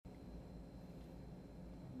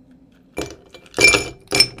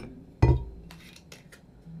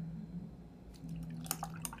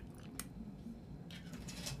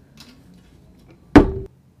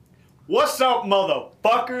What's up,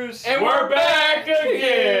 motherfuckers? And we're back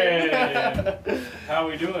again. How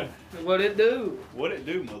we doing? What it do? What it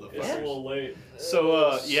do, motherfuckers? It's a little late.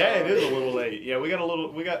 So yeah, it is a little late. Yeah, we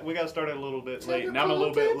got started a little bit late, and I'm a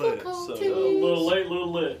little bit lit. So A little late,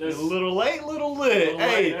 little lit. That's a little late, little lit. Little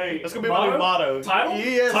Hey, late, hey. that's gonna be my new motto. Title?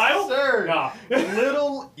 Yes, Title? sir. Nah.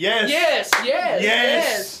 Little yes. Yes,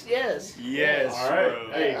 All right.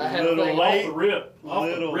 bro. Hey, I had a little thing Off late, the rip. Off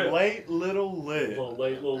little the rip. late, little lit. Little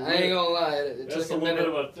late, little lit. I ain't gonna lie, it That's took a a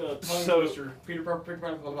little minute. bit of a tongue So- twister. Peter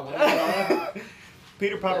Parker,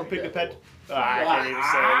 Peter Piper picked a pet. I can't even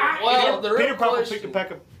say it. Well, the real Peter Piper question- picked a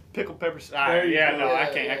peck of pickled peppers. There you Yeah, go. no, I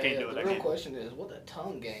can't do it. The I real can't. question is, what that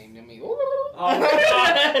tongue game? I mean, Oh,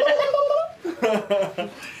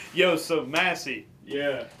 Yo, so Massey,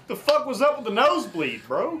 yeah. the fuck was up with the nosebleed,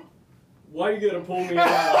 bro? Why you gonna pull me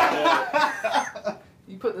out like that?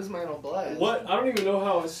 you put this man on blast. What? I don't even know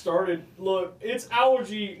how it started. Look, it's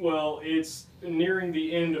allergy. Well, it's nearing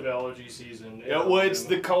the end of allergy season. Yeah, well, it's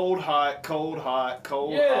the cold, hot, cold, hot,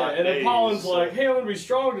 cold, Yeah, hot and then days, Pollen's so- like, hey, I'm gonna be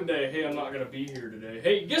strong today. Hey, I'm not gonna be here today.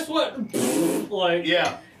 Hey, guess what? Like,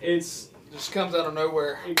 yeah, it's Just comes out of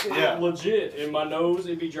nowhere. Yeah. legit. In my nose,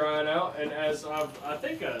 it'd be drying out. And as I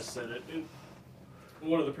think I said it in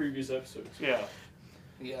one of the previous episodes. yeah.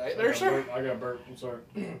 Yeah, right there, sir. I got burped. I'm sorry.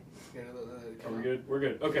 Yeah, Are we good? We're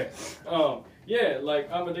good. Okay. Yeah,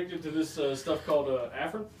 like I'm addicted to this stuff called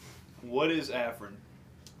Afrin. What is Afrin?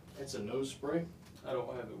 It's a nose spray. I don't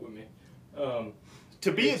have it with me.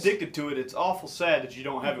 To be It's- addicted to it, it's awful sad that you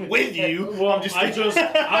don't have it with you. Well, I'm I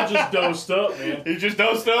just dosed up, man. You just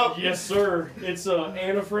dosed up? Yes, sir. It's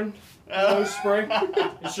Anafrin nose spray.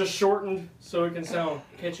 It's just shortened so it can sound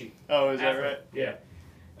catchy. Oh, is that Afrin. right? Yeah.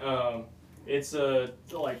 It's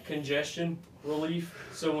like congestion relief.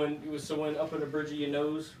 So when up in the bridge of your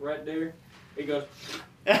nose, right there, it goes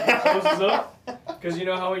closes up. Because you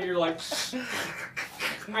know how you're like,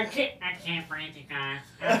 I can't breathe, you guys.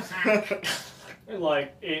 I'm sorry. and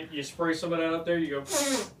like you spray some of that up there, you go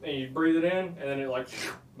and you breathe it in, and then it like Be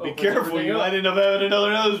opens careful, everything you up. might end up having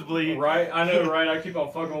another nosebleed. Right, I know, right? I keep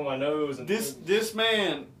on fucking with my nose and This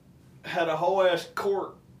man had a whole ass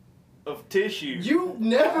quart of tissue. You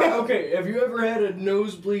never okay? Have you ever had a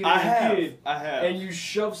nosebleed as a kid I have. and you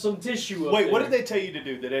shove some tissue up Wait, there? what did they tell you to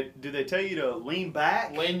do? Did they tell you to lean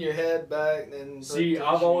back? Lean your head back, then. See, put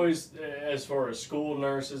I've tissue. always, as far as school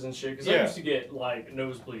nurses and shit, because I Yeah. used to get like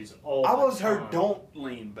nosebleeds all I the always time. heard don't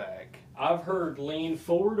lean back. I've heard lean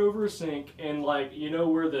forward over a sink and like you know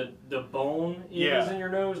where the bone is Yeah. in your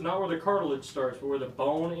nose, not where the cartilage starts, but where the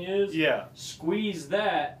bone is. Yeah. Squeeze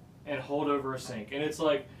that and hold over a sink, and it's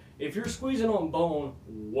like if you're squeezing on bone,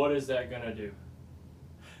 what is that gonna do?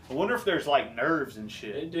 I wonder if there's like nerves and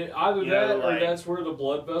shit. It did, either You that know, or like- that's where the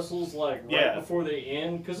blood vessels, like right Yeah. before they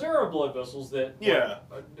end, because there are blood vessels that, Yeah.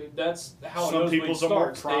 that's how a Some nosebleed people's are more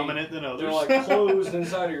starts. prominent than others. They're like closed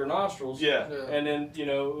inside of your nostrils. Yeah. Yeah. And then you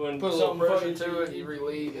know when Put a little something pressure fucking- to it, you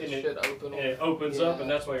relieve it, and it- shit open. and it opens up, Yeah.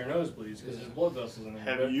 and that's why your nose bleeds because Yeah. there's blood vessels in there.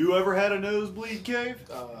 Have you ever had a nosebleed, Cave?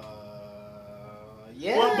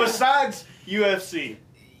 Yeah. Well, besides UFC.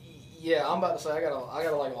 Yeah, I'm about to say I got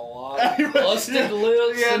like a lot You of busted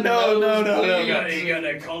lips. Yeah, and no. nosebleeds. You got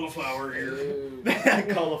that cauliflower ear. Dude.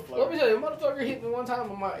 Cauliflower. Let me tell you, a motherfucker hit me one time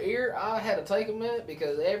on my ear. I had to take a minute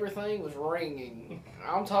because everything was ringing.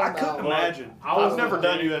 I'm I talking couldn't about. imagine. I was I've never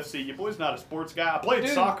done afraid. UFC. Your boy's not a sports guy. I played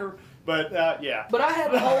Dude. soccer, but yeah. But I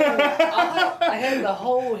had the whole, I had the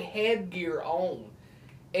whole headgear on,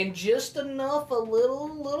 and just enough, a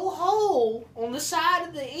little hole on the side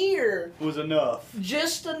of the ear, Was enough.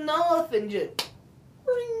 just enough, and just.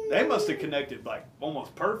 Ring. They must have connected like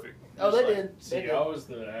almost perfect. Oh, they It's like- did. See, They did. I was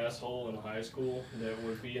the asshole in high school that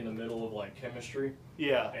would be in the middle of like chemistry,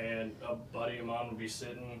 Yeah. and a buddy of mine would be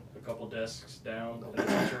sitting a couple desks down, and the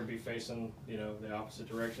teacher would be facing, you know, the opposite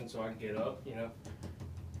direction, so I could get up, you know,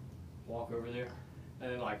 walk over there,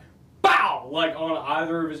 and then like, bow, like on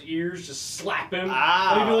either of his ears, just slap him.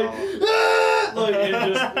 Ow. And he'd be like, ah! Like,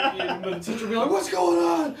 and just, but the teacher would be like, what's going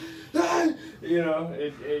on? Ah! You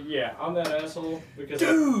know, yeah, I'm that asshole because.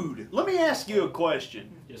 Dude, let me ask you a question.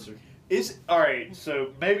 Yes, sir. Alright,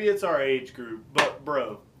 so maybe it's our age group, but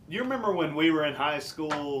bro, you remember when we were in high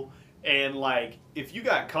school and like if you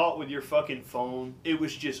got caught with your fucking phone, it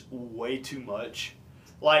was just way too much.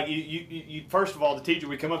 Like you first of all, the teacher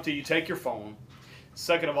would come up to you, take your phone.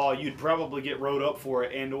 Second of all, you'd probably get wrote up for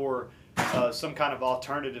it and or some kind of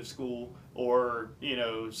alternative school or, you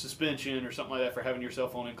know, suspension or something like that for having your cell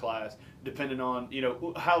phone in class, depending on, you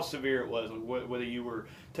know, how severe it was, whether you were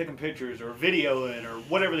taking pictures or videoing or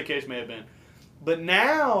whatever the case may have been. But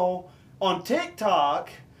now, on TikTok,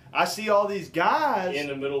 I see all these guys In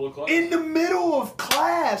the middle of class. in the middle of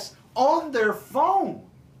class on their phone.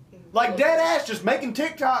 Like dead ass just making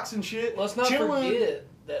TikToks and shit. Let's not chilling. forget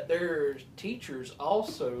that there's teachers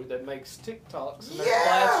also that makes TikToks in their Yeah.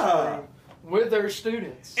 classroom with their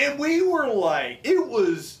students. And we were like, it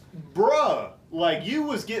was, bruh, like you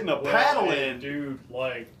was getting a paddle Hey, in. dude.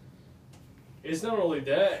 Like, it's not only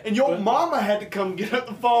that. And your but- mama had to come get up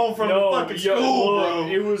the phone from No, the fucking yo, school, look, bro.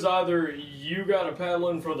 It was either you got a paddle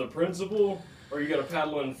in from the principal or you got a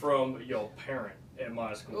paddle in from your parent at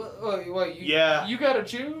my school. Wait, Yeah. you gotta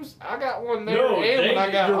choose? I got one there No, and when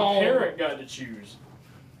I got your home. parent got to choose.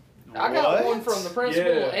 I got What? one from the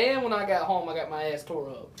principal Yeah. and when I got home I got my ass tore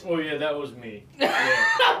up. Oh yeah, that was me.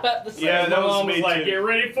 About to say. Yeah, that My was mom me like, too. get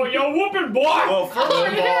ready for your whooping, boy. Well,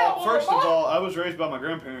 Yeah, first of all, I was raised by my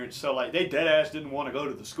grandparents, so like they dead ass didn't want to go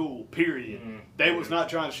to the school. Period. They was not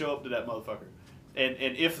trying to show up to that motherfucker, and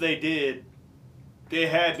if they did, they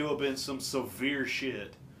had to have been some severe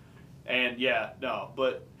shit. And yeah, no,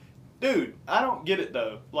 but dude, I don't get it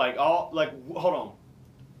though. Like hold on.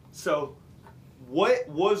 So, what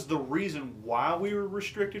was the reason why we were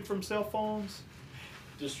restricted from cell phones?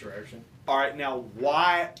 Distraction. All right, now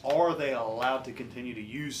why are they allowed to continue to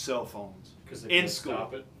use cell phones? Because they In can't school.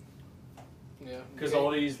 stop it. Yeah. Because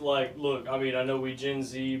all these, like, look, I mean, I know we Gen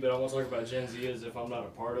Z, but I want to talk about Gen Z as if I'm not a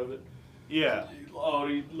part of it. Yeah, All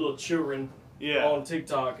these little children yeah. on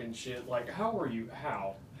TikTok and shit. Like, how are you?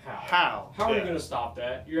 How? How? How are Yeah. you going to stop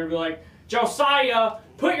that? You're going to be like, Josiah,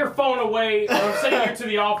 put your phone away, or I'm sending you to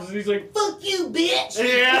the office, and he's like, fuck you, bitch!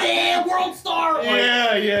 Yeah. world star! Like,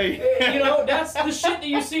 Yeah, yeah. you know, that's the shit that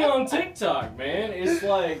you see on TikTok, man. It's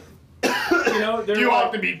like, you know, they're You like,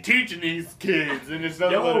 ought to be teaching these kids, and it's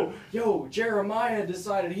not. yo, Jeremiah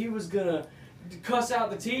decided he was gonna cuss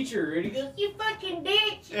out the teacher, and he goes, You fucking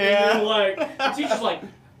bitch. Yeah. and then, like, the teacher's like,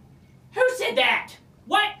 Who said that?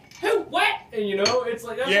 What? Who? What? and you know, it's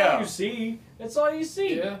like, that's Yeah. all you see. That's all you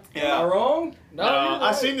see. Yeah. Am I wrong? No, you're I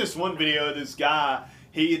right. seen this one video of this guy.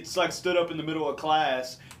 It's like stood up in the middle of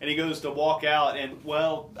class, and he goes to walk out, and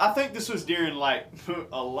well, I think this was during like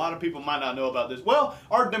a lot of people might not know about this. Well,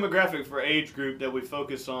 our demographic for age group that we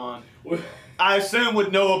focus on, I assume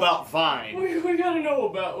would know about Vine. We gotta know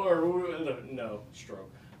about, no,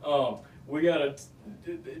 stroke. We gotta,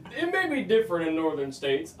 it may be different in northern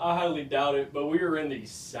states. I highly doubt it, but we are in the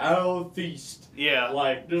southeast. Yeah,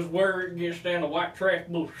 Like, this is where it gets down to white trash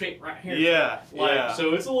bullshit right here. yeah, Like, yeah,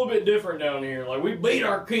 so it's a little bit different down here. Like, we beat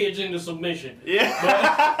our kids into submission.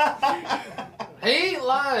 yeah. He ain't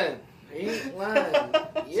lying. He ain't lying.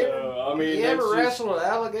 You ever, So, I mean, you that's ever just- wrestle an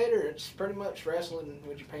alligator? It's pretty much wrestling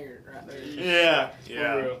with your parent right there. Yeah, for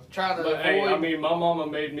yeah. real. Trying to But avoid. hey, I mean, my mama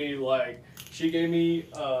made me, like, she gave me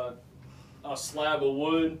a slab of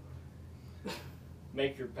wood.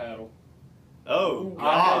 Make your paddle. Oh,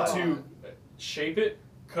 I had God. to shape it,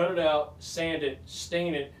 cut it out, sand it,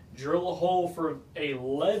 stain it, drill a hole for a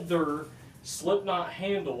leather slipknot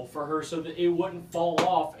handle for her so that it wouldn't fall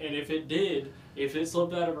off. And if it did, if it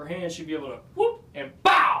slipped out of her hand, she'd be able to whoop and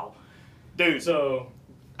bow. Dude, So,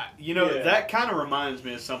 you know, Yeah. that kind of reminds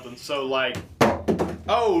me of something. So, like,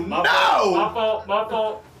 oh my no! fault, my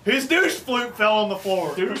fault. His douche flute fell on the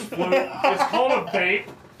floor. Douche flute. It's called a vape.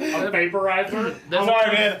 A vaporizer. I'm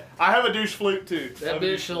sorry, man. I have a douche flute too. that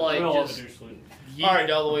bitch like We all have a just douche flute. yeeted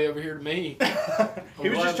all the way over here to me. He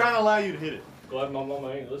was just trying to allow you to hit it. Glad my mama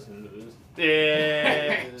ain't listening to this.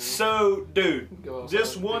 Yeah. So, dude, Go this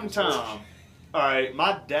outside, one take a time, all right,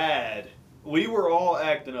 my dad, we were all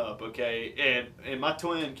acting up, okay, and my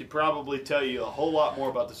twin could probably tell you a whole lot more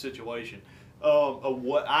about the situation of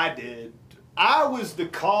what I did. I was the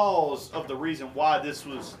cause of the reason why this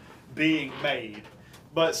was being made.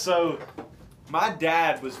 But so, my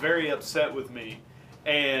dad was very upset with me,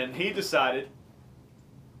 and he decided,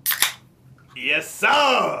 yes,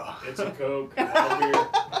 sir. It's a Coke. A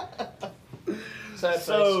beer. Sad face.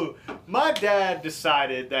 So, my dad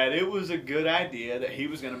decided that it was a good idea that he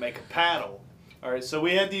was going to make a paddle. All right, so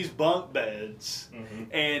we had these bunk beds,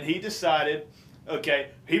 and he decided, okay,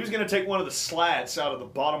 he was going to take one of the slats out of the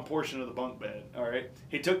bottom portion of the bunk bed. All right,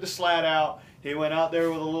 he took the slat out. He went out there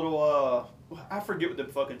with a little, I forget what the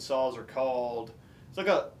fucking saws are called. It's like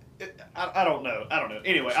I don't know.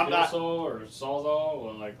 Anyway, I'm not. Saw or sawzall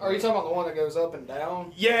or like. Are you talking about the one that goes up and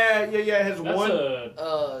down? Yeah. It has That's one.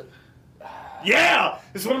 Uh, Yeah,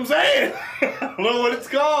 that's what I'm saying. I don't know what it's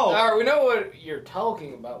called. Alright, we know what you're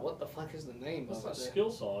talking about. What the fuck is the name That's of a it?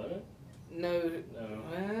 skill saw, isn't it? No, No.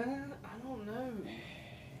 I don't know.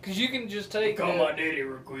 Cause you can just take. Call my daddy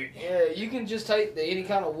real quick. Yeah, you can just take any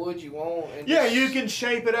kind of wood you want. And Yeah, just you can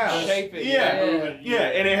shape it out. shape it. Yeah. Yeah,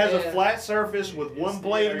 and it has a Yeah. flat surface with one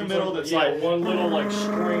blade in the middle that's like. one little like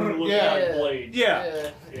string looking Yeah. like blade. Yeah. Yeah.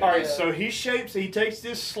 Yeah. All right, Yeah. so he takes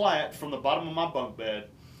this slat from the bottom of my bunk bed,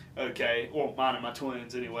 okay, well, mine and my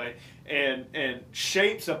twins anyway, and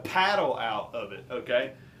shapes a paddle out of it,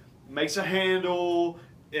 okay, makes a handle,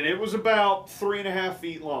 and it was about 3.5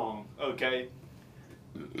 feet long, okay,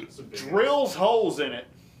 It's a big drills holes in it,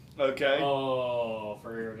 okay. Oh,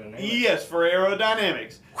 for aerodynamics. Yes, for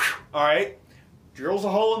aerodynamics. All right. Drills a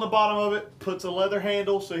hole in the bottom of it, puts a leather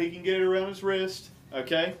handle so he can get it around his wrist.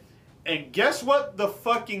 Okay. And guess what the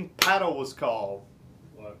fucking paddle was called?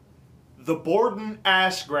 What? The Borden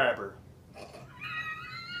Ass Grabber.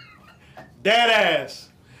 Dead ass.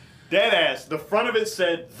 Dead ass. The front of it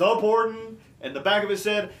said The Borden, and the back of it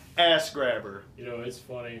said Ass Grabber. You know, it's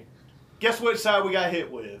funny. Guess which side we got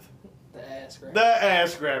hit with? The ass grab. The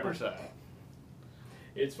Ass Grabber side.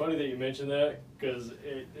 It's funny that you mentioned that because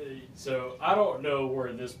so I don't know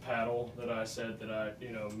where this paddle that I said that I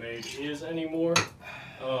made is anymore.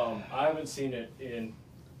 I haven't seen it in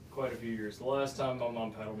quite a few years. The last time my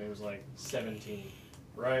mom paddled me was like 17,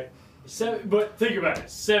 right? But think about it,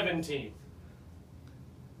 17.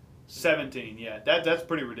 17, yeah. That's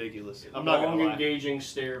pretty ridiculous. I'm not Long gonna lie. engaging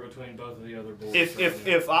stare between both of the other boys.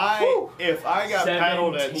 If I got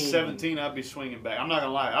paddled at 17. 17, I'd be swinging back. I'm not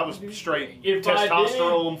gonna lie. I was straight If I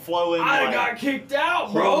testosterone flowing. I like, got kicked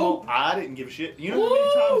out, bro. I didn't give a shit. You know how many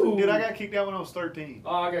Woo! times, dude, I got kicked out when I was 13.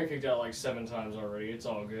 Oh, I got kicked out like 7 times already. It's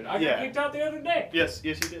all good. I Yeah. got kicked out the other day. Yes,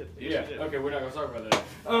 you did. Yes, Yeah. you did. Okay, we're not gonna talk about that.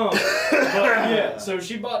 But yeah, so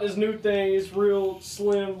she bought this new thing. It's real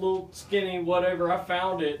slim, little skinny, whatever. I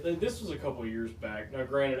found it. This was a couple years back. Now,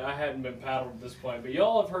 granted, I hadn't been paddled at this point, but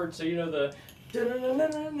y'all have heard. So you know the.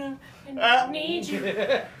 And I need you.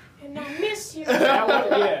 And I miss you. That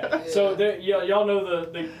one, yeah. So y'all know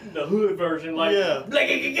the hood version, like Yeah. I'm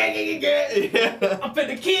Yeah.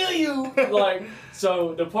 finna kill you. Like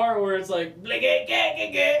so, the part where it's like no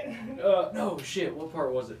shit. What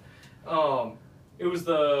part was it? It was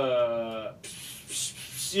the.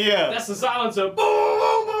 Yeah. That's the silencer. Boom,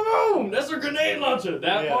 boom, boom, boom. That's her grenade launcher.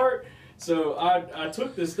 That Yeah. part. So I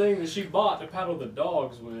took this thing that she bought to paddle the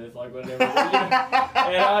dogs with, like whenever.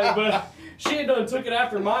 But she had done took it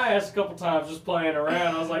after my ass a couple times, just playing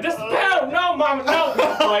around. I was like, "That's the paddle, no, mama, no!"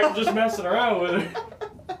 Like just messing around with her.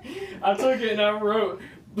 I took it and I wrote.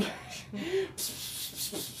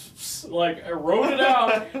 Like I wrote it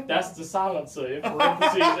out. That's the silencer in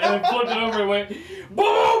parentheses, and then flipped it over and went boom,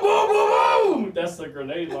 boom, boom, boom, boom. That's the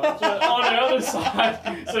grenade launcher on the other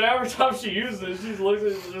side. So every time she uses it, she looks at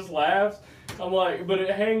it and just laughs. I'm like, but it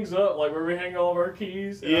hangs up like where we hang all of our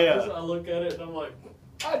keys. And Yeah. I look at it and I'm like,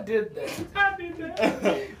 I did that. I did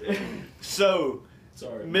that. So,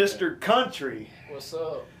 Sorry, Mr. Country, What's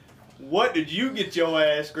up? what did you get your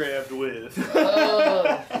ass grabbed with?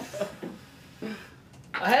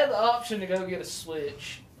 I had the option to go get a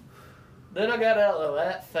Switch. Then I got out of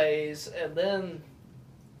that phase, and then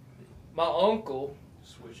my uncle.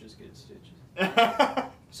 Switches get stitches.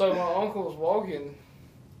 So my uncle was walking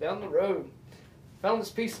down the road, found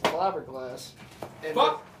this piece of fiberglass. And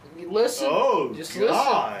Fuck. you listen. Oh, Just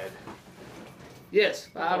God. Yes,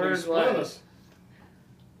 fiberglass.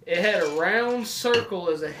 It had a round circle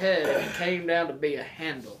as a head, and it came down to be a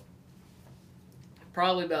handle.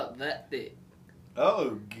 Probably about that thick.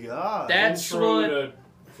 Oh, God. That's Intro what. to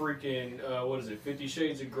freaking what is it? 50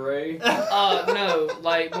 Shades of Grey. No,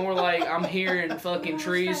 like more like I'm hearing fucking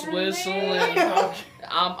trees whistling.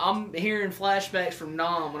 I'm hearing flashbacks from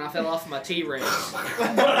Nam when I fell off my T-Rex.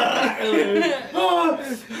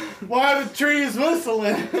 Why are the trees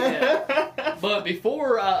whistling? Yeah. But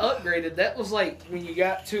before I upgraded, that was like when you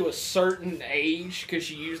got to a certain age, because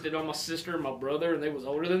she used it on my sister and my brother, and they was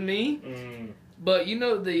older than me. Mm. But you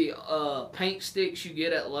know the paint sticks you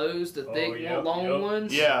get at Lowe's, the thick, yep, long yep.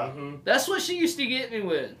 ones? Yeah. Mhm. That's what she used to get me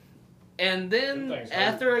with. And then Good things,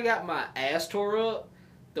 after I got my ass tore up,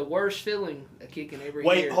 the worst feeling of kicking every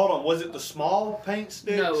Wait, year. hold on. Was it the small paint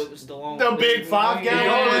sticks? No, it was the long. The big 5 The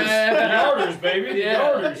gallon ones? Yarders, baby. The Yeah,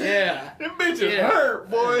 Yarders. yeah, Them bitches Yeah. hurt,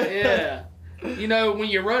 boy. yeah. You know, when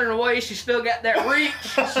you're running away, she still got that reach.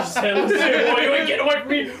 She said, "Listen, boy, you ain't getting away from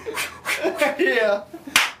me." Yeah.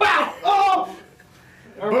 Bow! Oh!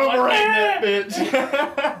 Boomerang that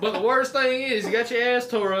bitch. But the worst thing is, you got your ass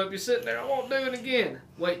tore up, you're sitting there, I won't do it again.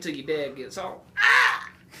 Wait till your dad gets home.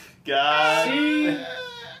 God. See,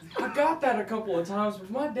 I got that a couple of times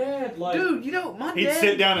with my dad. Like, Dude, you know, my He'd dad...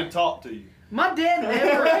 sit down and talk to you. My dad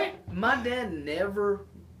never... Right? My dad never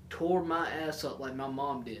tore my ass up like my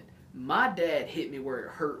mom did. My dad hit me where it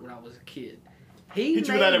hurt when I was a kid. He Hit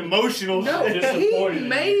you with that made- emotional No, shit. Disappointed he in you.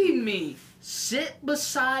 made me sit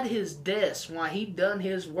beside his desk while he done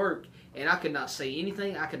his work, and I could not say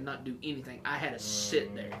anything. I could not do anything. I had to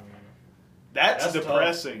sit there. That's tough.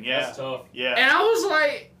 depressing. Yeah. That's tough. Yeah. And I was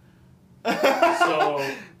like,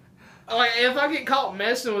 So, like if I get caught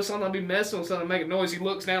messing with something, I'll be messing with something, make a noise. He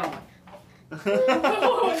looks down. I'm like,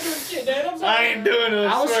 oh, shit, Dad, I'm sorry. I ain't doing it.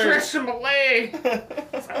 I was stretching my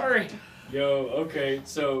leg. Sorry. Yo, okay,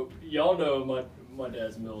 so y'all know my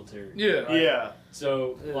dad's military. Yeah. right? Yeah.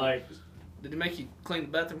 So, Yeah. like, Did he make you clean the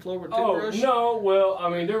bathroom floor with a oh, toothbrush? no, well, I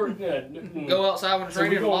mean, there were, Go outside when it's So we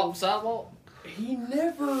raining and go- mop the sidewalk? he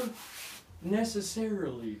never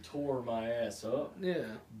necessarily tore my ass up, Yeah.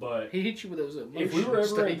 but He hit you with those emotions. if we were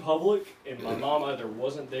ever in public and my mom either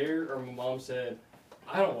wasn't there or my mom said,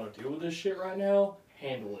 I don't want to deal with this shit right now,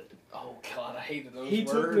 handle it. Oh God, I hated those He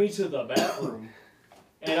words. took me to the bathroom.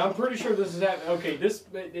 And I'm pretty sure this is happening. Okay,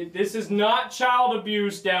 this is not child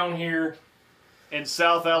abuse down here, In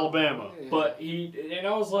South Alabama. but and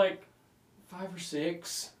I was like 5 or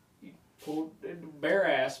 6. He pulled bare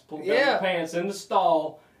ass, pulled down Yeah. his pants in the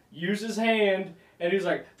stall, used his hand, and he was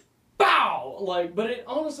like, "Bow!" Like, but it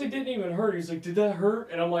honestly didn't even hurt. He's like, "Did that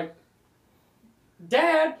hurt?" And I'm like,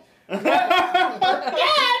 "Dad." What? Dad,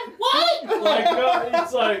 what? Like, no,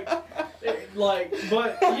 it's like,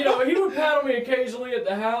 but you know, he would pat on me occasionally at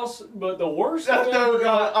the house. But the worst thing I ever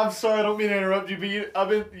got, I'm sorry, I don't mean to interrupt you,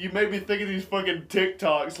 but you made me think of these fucking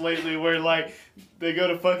TikToks lately where like they go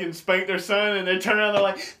to fucking spank their son and they turn around and they're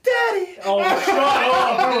like, "Daddy!" oh, shut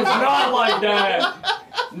up! It was not like that.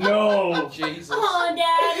 No, Jesus. Oh,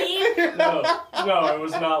 Daddy. no, it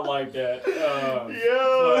was not like that.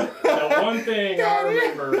 Yeah. But the one thing I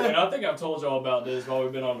remember, and I think I've told y'all about this while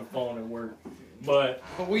we've been on the phone at work, but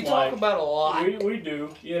But we Like, talk about a lot. we do.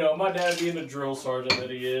 You know, my dad being the drill sergeant that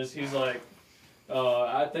he is, he's like,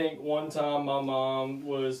 I think one time my mom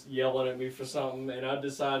was yelling at me for something, and I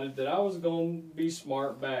decided that I was going to be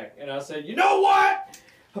smart back. And I said, you know what?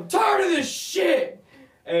 I'm tired of this shit.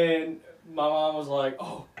 And my mom was like,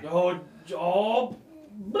 oh,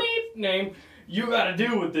 bleep name, you got to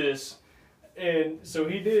deal with this. And so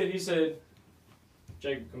he did. He said,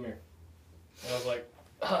 Jacob, come here. And I was like,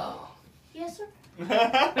 Oh. Yes, sir.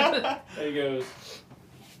 and he goes,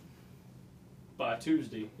 by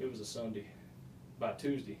Tuesday, it was a Sunday, by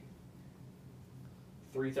Tuesday,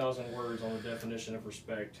 3,000 words on the definition of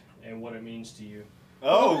respect and what it means to you.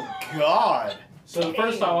 Oh God. So the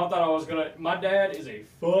first time I thought I was gonna, my dad is a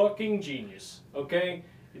fucking genius, okay?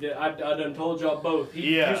 I done told y'all both.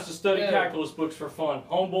 He Yeah. used to study Yeah. calculus books for fun.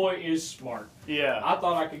 Homeboy is smart. Yeah. I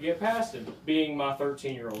thought I could get past him, being my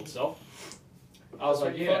 13-year-old self. I was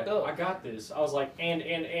like, You yeah, fucked up. I got this. I was like, and,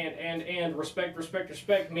 respect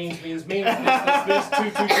means, this, two,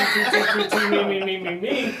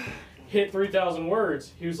 me. Hit 3,000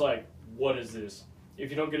 words. He was like, what is this? If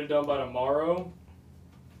you don't get it done by tomorrow,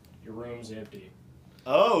 your room's empty.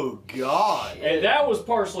 Oh God. And that was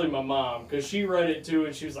partially my mom, because she read it too,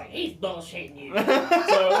 and she was like, He's bullshitting you.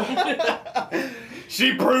 so...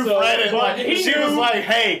 She proofread it. but Like, he she was knew- like,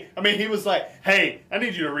 "Hey," I mean, he was like, "Hey, I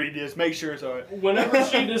need you to read this. Make sure it's alright." Whenever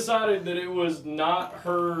she decided that it was not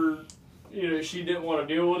her, you know, she didn't want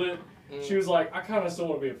to deal with it, she was like, I kind of still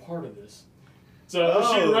want to be a part of this. So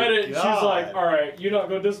she Oh, read it, and she was God. like, all right, you're not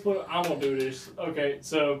going to discipline, I'm going to do this. Okay,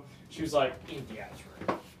 so she was like, in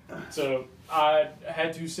the room. So I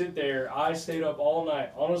had to sit there. I stayed up all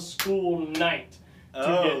night on a school night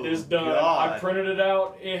to get this done. God. I printed it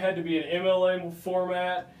out. It had to be an MLA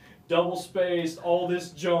format, double spaced, all this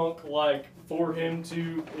junk, like, for him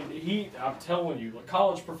to, I'm telling you, like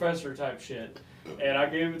college professor type shit. And I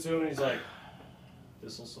gave it to him, and he's like,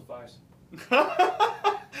 this will suffice.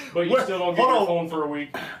 But you Wait, still don't get hold your on. phone for a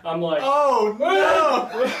week. I'm like, Oh no!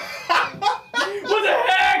 what the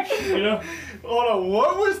heck? You know? Hold on.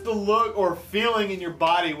 What was the look or feeling in your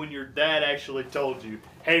body when your dad actually told you,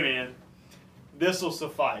 "Hey, man, this will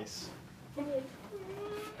suffice"?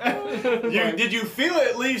 Did you feel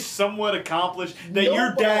at least somewhat accomplished that your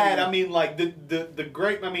Nobody. dad? I mean, like the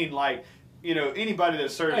great. I mean, like. You know, anybody that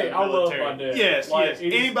serves Hey, in the I love military. my dad. Yes, Like, yes.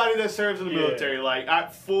 he's- Anybody that serves in the Yeah. military, like, I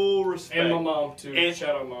full respect. And my mom, too. And-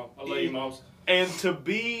 Shout out, Mom. I love you, moms. And to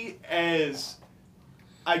be as,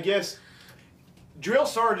 I guess, drill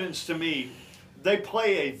sergeants to me, they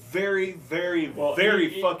play a very, very, Well, very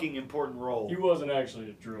he- fucking important role. He wasn't actually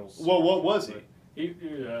a drill sergeant. Well, what was he?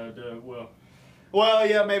 Well,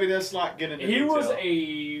 yeah, maybe that's not getting into He detail. was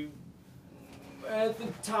at the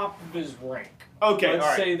top of his rank. Okay, Let's all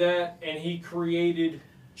right. say that, and he created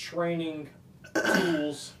training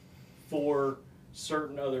tools for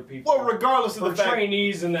certain other people. Well, regardless of for the fact,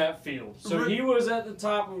 trainees in that field. So he was at the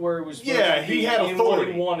top of where he was supposed Yeah, to be he had in what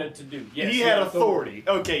authority. he wanted to do. Yes, he had authority.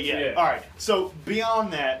 Okay, yeah. Yeah. All right. So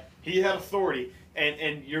beyond that, he had authority,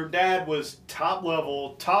 and your dad was top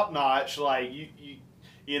level, top notch. Like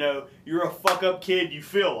You know, you're a fuck up kid, you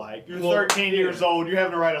feel like. You're Well, 13 yeah. years old, you're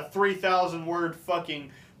having to write a 3,000 word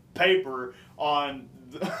fucking paper on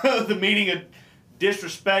the meaning of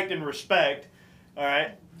disrespect and respect.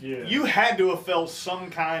 Alright? Yeah. You had to have felt some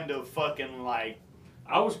kind of fucking like.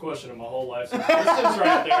 I was questioning my whole life since distance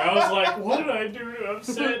right there. I was like, what did I do to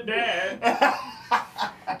upset Dad?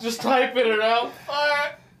 Just typing it out.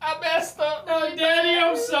 I messed up. No, Daddy,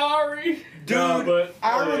 I'm sorry. Dude, No, but,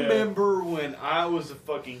 I yeah. remember when I was a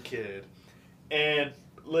fucking kid, and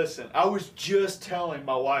listen, I was just telling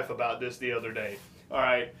my wife about this the other day. All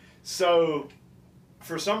right, so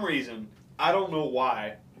for some reason, I don't know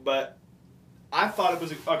why, but I thought it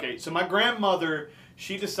was okay. So my grandmother,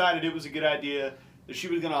 she decided it was a good idea that she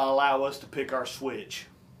was going to allow us to pick our switch.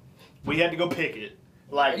 We had to go pick it.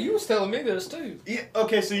 Like You was telling me this too. yeah,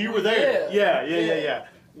 okay, so you were there. Yeah. Yeah.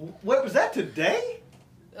 What was that today?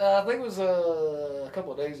 I think it was a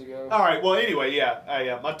couple of days ago. All right. Well, anyway,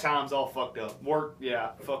 yeah. My time's all fucked up. Work,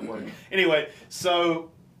 yeah, fuck work. Anyway, so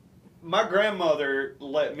my grandmother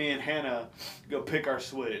let me and Hannah go pick our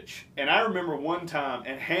switch, and I remember one time,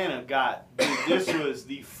 and Hannah dude, this was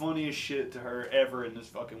the funniest shit to her ever in this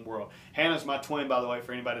fucking world. Hannah's my twin, by the way,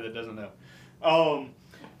 for anybody that doesn't know.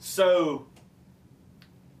 So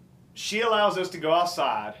she allows us to go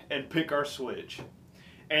outside and pick our switch,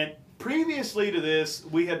 and previously to this,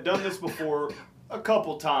 we had done this before a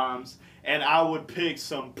couple times, and I would pick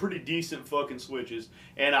some pretty decent fucking switches,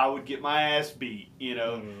 and I would get my ass beat, you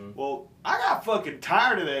know. Mhm. Well, I got fucking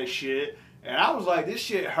tired of that shit, and I was like, this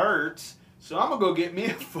shit hurts, so I'm gonna go get me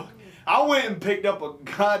a fuck. I went and picked up a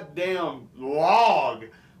goddamn log,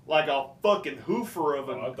 like a fucking hoofer of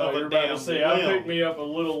a, I of thought you a were about damn to say, I limb. picked me up a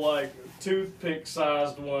little, like,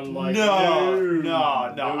 toothpick-sized one, like, no. no,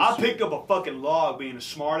 I sir. picked up a fucking log being a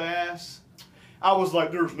smart ass. I was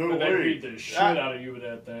like, there's no But they way. beat the shit out of you with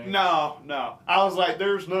that thing. No. I was like,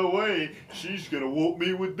 there's no way she's gonna whoop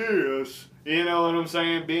me with this. You know what I'm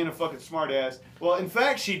saying? Being a fucking smart ass. Well, in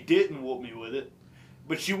fact, she didn't whoop me with it.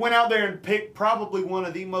 But she went out there and picked probably one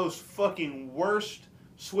of the most fucking worst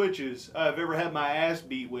switches I've ever had my ass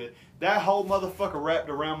beat with. That whole motherfucker wrapped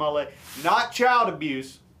around my leg. Not child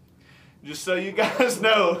abuse. Just so you guys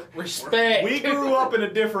know. Respect. We grew up in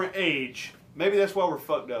a different age. Maybe that's why we're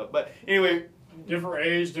fucked up. But anyway, Different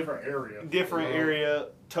age, different area. different area,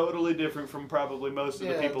 totally different from probably most of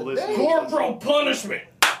the Yeah, people the listening. day- Corporal punishment!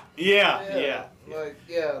 Yeah. Like,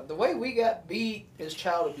 the way we got beat is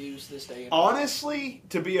child abuse this day. and age. Honestly,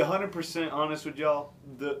 to be 100% honest with y'all,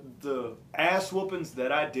 the ass whoopings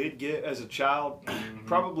that I did get as a child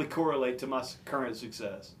probably correlate to my current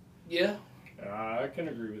success. Yeah. I can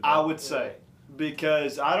agree with that. I would say.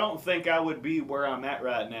 Because I don't think I would be where I'm at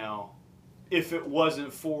right now if it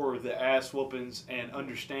wasn't for the ass whoopings and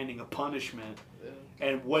understanding of punishment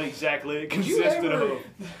and what exactly it Did you consisted ever- of.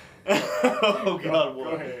 Oh God, Go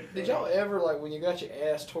what? ahead. Did y'all ever, like, when you got your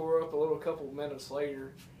ass tore up a little couple minutes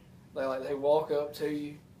later, they walk up to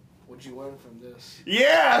you, what'd you learn from this?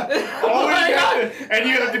 Yeah! Oh my God! And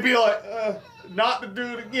you have to be like, not to do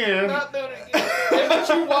it again. Not doing it again. Yeah, but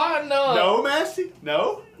you wind up. No, Massey?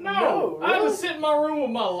 No? No, I had to sit in my room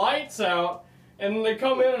with my lights out, and then they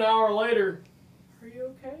come in an hour later. Are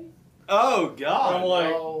you okay? Oh, I'm God. like,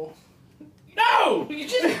 No. no! You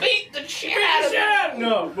just beat the shit Beat out the of shit me. out-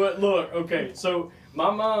 No, but look, okay, so my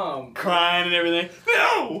mom, Crying and everything.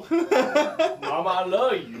 No! Mom, I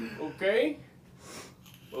love you, okay?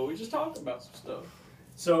 Well, we just talked about some stuff.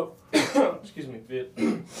 So, excuse me, vid.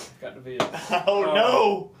 Got the vid. Oh,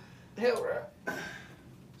 no. Hell right.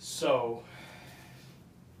 So,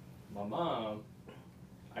 my mom,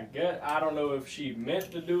 I don't know if she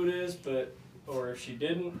meant to do this, or if she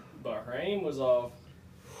didn't, but her aim was off,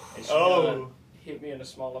 and she Oh. hit me in the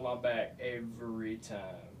small of my back every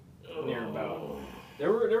time, near about.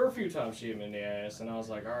 There were a few times she hit me in the ass, and I was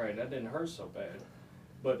like, all right, that didn't hurt so bad.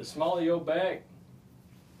 But the small of your back,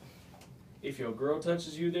 if your girl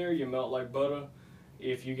touches you there, you melt like butter.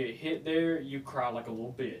 If you get hit there, you cry like a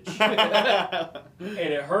little bitch. And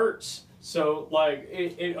it hurts. So, like,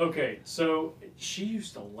 okay, so she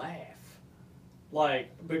used to laugh. Like,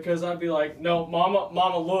 because I'd be like, no,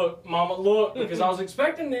 mama, look, because I was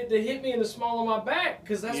expecting it to hit me in the small of my back,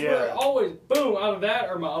 because that's where it Yeah. always, boom, out of that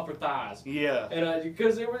or my upper thighs. Yeah. And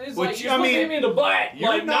because it's Which, like, you're I supposed mean, to hit me in the butt, You're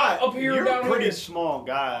like, not up here You're down a pretty here. small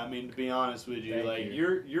guy. I mean, to be honest with you, Thank like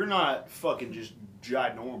you. you're not fucking just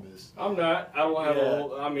ginormous. I'm not. I don't have Yeah. a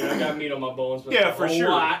whole. I mean, I got meat on my bones, but Yeah, a for whole sure,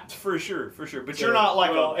 lot. for sure. But So, you're not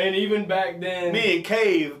like well, and even back then. me and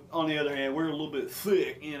Cave. On the other hand, we're a little bit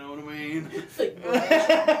thick. You know what I mean?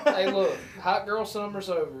 Hey, Hey, look, hot girl summer's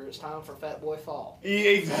over. It's time for Fat Boy Fall.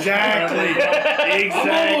 Exactly.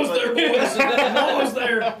 I'm almost there, boys. I'm almost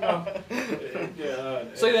there.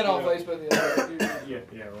 See that on you know. Facebook the other day.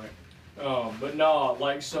 Yeah, right. But no,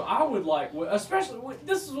 like, so I would like, especially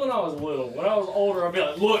this is when I was little. When I was older, I'd be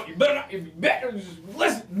like, look, you better not, if you better just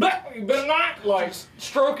listen, you better not, like.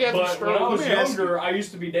 Stroke after But stroke. when I was Let me ask younger, I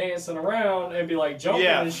used to be dancing around and be like jumping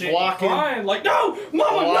Yeah, and shit, blocking. and crying, like, no,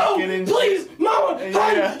 mama, Blocking no, and please, mama,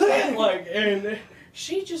 Yeah. hey, like, and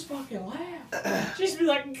she just fucking laughed. She'd be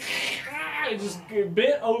like, and just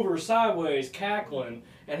bent over sideways, cackling.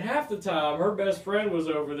 And half the time, her best friend was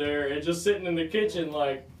over there and just sitting in the kitchen,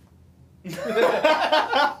 like, looking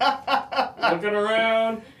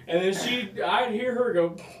around. And then I'd hear her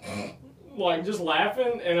go, like, just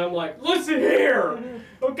laughing. And I'm like, listen here,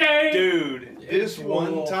 okay? Dude, this It's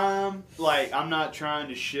one cool. time, like, I'm not trying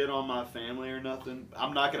to shit on my family or nothing.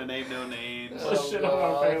 I'm not gonna name no names. Let's shit on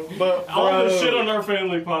our family. But, I'm gonna bro, shit on our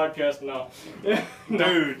family podcast now.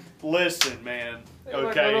 dude, listen, man. No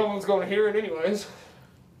Okay. one's going to hear it anyways.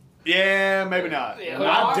 Yeah, maybe not. Yeah,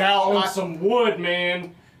 I doubt. on some wood,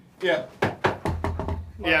 man. Yeah.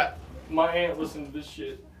 Yeah. My aunt listened to this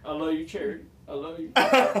shit. I love you, Charity. I love you.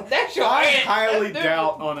 That's your I aunt. highly That's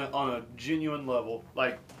doubt on a genuine level,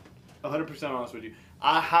 like 100% honest with you.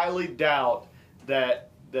 I highly doubt that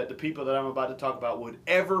the people that I'm about to talk about would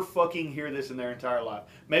ever fucking hear this in their entire life.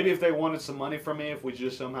 Maybe if they wanted some money from me, if we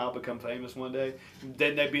just somehow become famous one day,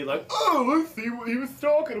 then they'd be like, "Oh, let's see what he was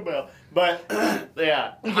talking about." But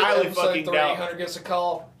yeah, highly Episode fucking 3, doubt. Hunter gets a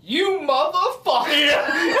call. You motherfucker!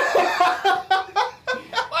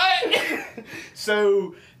 What?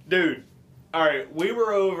 So, dude, all right, we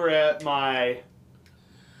were over at my.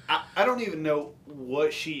 I don't even know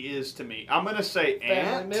what she is to me. I'm gonna say aunt.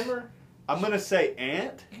 Family member? I'm gonna say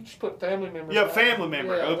aunt. You just put family member. Yeah, down. family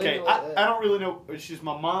member. Yeah, Okay, leave it like that. I don't really know. She's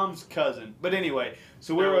my mom's cousin. But anyway,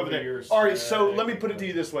 so we That were would over be there. your All right, so let me second put it to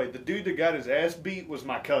you this way: the dude that got his ass beat was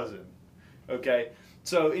my cousin. Okay,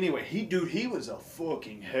 so anyway, he was a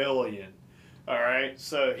fucking hellion. All right,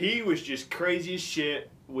 so he was just crazy as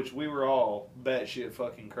shit, which we were all batshit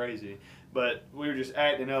fucking crazy. But we were just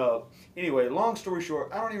acting up. Anyway, long story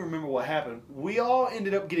short, I don't even remember what happened. We all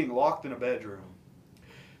ended up getting locked in a bedroom.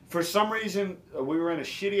 For some reason, we were in a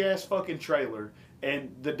shitty ass fucking trailer,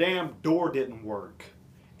 and the damn door didn't work.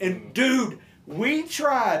 And dude, we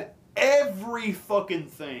tried every fucking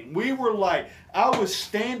thing. We were like, I was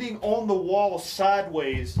standing on the wall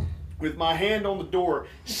sideways with my hand on the door,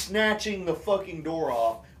 snatching the fucking door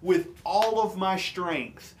off with all of my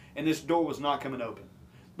strength, and this door was not coming open.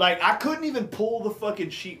 Like, I couldn't even pull the fucking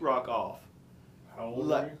sheetrock off. How old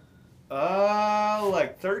Like- are you?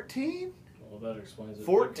 Like 13? Well, that explains it.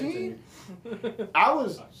 14? Continue. I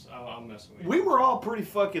was. I'm messing with you. We were all pretty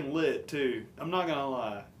fucking lit too. I'm not gonna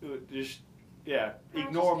lie. Just yeah,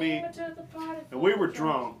 ignore me. And we were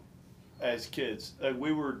drunk as kids.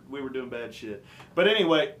 We were doing bad shit. But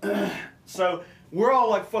anyway, so we're all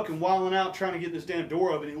like fucking wilding out trying to get this damn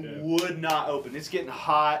door open. It would not open. It's getting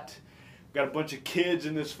hot. Got a bunch of kids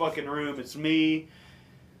in this fucking room. It's me.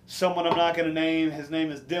 Someone I'm not gonna name. His name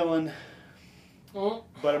is Dylan.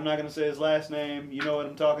 But I'm not gonna say his last name. You know what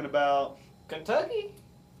I'm talking about. Kentucky?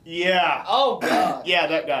 Yeah. Oh God. Yeah,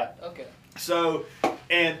 that guy. Okay. So,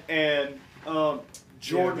 and Jordan,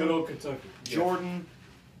 Yeah, good old Kentucky. Jordan,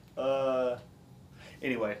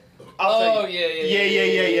 anyway. Oh tell you.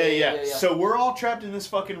 yeah. So we're all trapped in this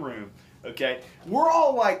fucking room, okay? We're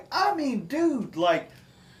all like, I mean, dude, like,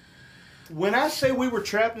 when I say we were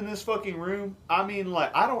trapped in this fucking room, I mean,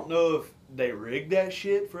 like, I don't know if they rigged that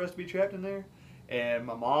shit for us to be trapped in there, and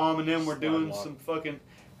my mom and them were doing some fucking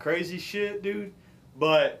crazy shit, dude,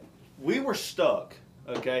 but we were stuck,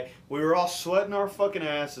 okay? We were all sweating our fucking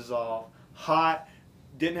asses off, hot,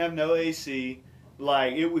 didn't have no AC.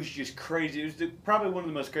 Like, it was just crazy. It was probably one of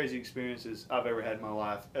the most crazy experiences I've ever had in my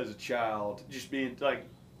life as a child. Just being, like,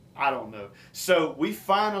 I don't know. So, we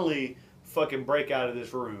finally fucking break out of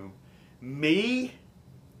this room. Me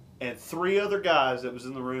and 3 other guys that was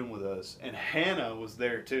in the room with us, and Hannah was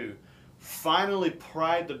there too, finally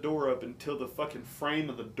pried the door up until the fucking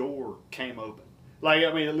frame of the door came open. Like,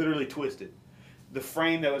 I mean, it literally twisted. The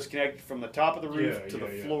frame that was connected from the top of the roof to the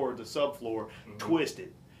floor, the subfloor,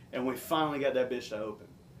 twisted. And we finally got that bitch to open.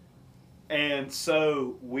 And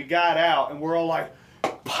so we got out, and we're all like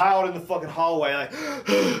piled in the fucking hallway, like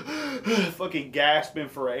fucking gasping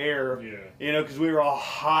for air. Yeah. You know, because we were all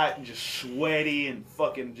hot and just sweaty and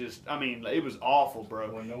fucking just, I mean, it was awful,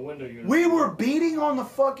 bro. Well, no window unit. We were beating on the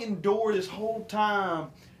fucking door this whole time.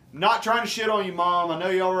 Not trying to shit on you, Mom. I know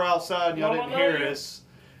y'all were outside and y'all Mom, didn't I know hear you. us.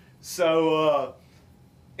 So,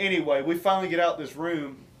 anyway, we finally get out this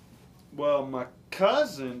room. Well, my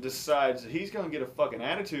cousin decides that he's gonna get a fucking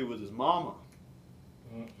attitude with his mama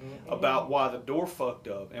about why the door fucked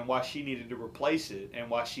up and why she needed to replace it and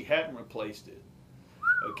why she hadn't replaced it.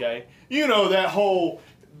 Okay? You know, that whole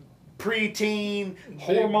preteen,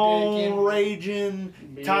 hormone raging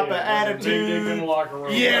type of attitude. Big dick in the locker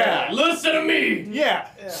room. Yeah. Listen to me! Yeah.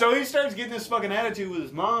 So he starts getting this fucking attitude with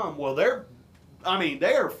his mom. Well, they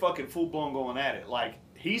are fucking full blown going at it. Like,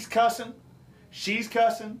 he's cussing, she's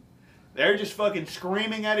cussing, they're just fucking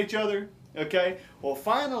screaming at each other. Okay? Well,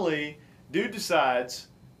 finally, dude decides,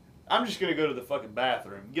 I'm just gonna go to the fucking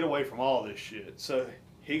bathroom, get away from all this shit. So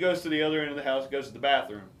he goes to the other end of the house, goes to the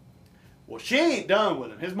bathroom. Well, she ain't done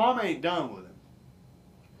with him. His mama ain't done with him.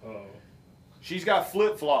 Uh-oh. She's got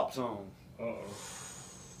flip-flops on. Uh-oh.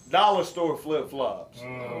 Dollar store flip-flops.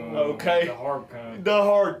 Okay. The hard kind. The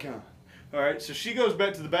hard kind. All right, so she goes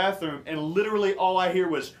back to the bathroom, and literally all I hear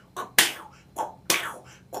was,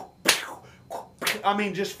 I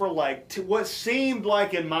mean, just for like, what seemed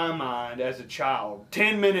like in my mind as a child,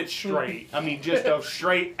 10 minutes straight. I mean, just a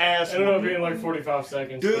straight ass. It ended up being like 45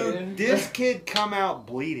 seconds. Dude, this kid come out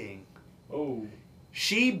bleeding. Oh.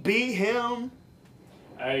 She beat him.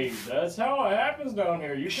 Hey, that's how it happens down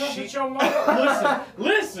here. You come to your mother.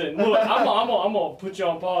 Listen. Look, I'm gonna put you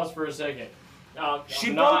on pause for a second.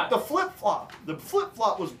 She broke the flip-flop. The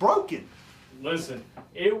flip-flop was broken. Listen,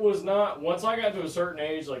 it was not, once I got to a certain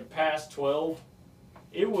age, like past 12,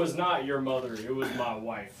 it was not your mother, it was my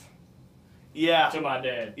wife. Yeah. To my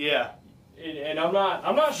dad. Yeah. And I'm not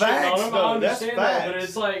shitting Facts, on him, though. I understand that, but Facts.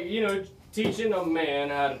 it's like, you know, teaching a man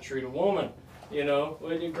how to treat a woman, you know?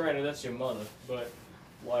 Well, granted, that's your mother, but,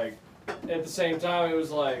 like, at the same time, it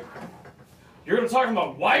was like, you're gonna talk to my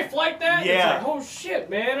wife like that? Yeah. It's like, oh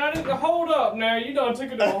shit, man, I didn't hold up now. You done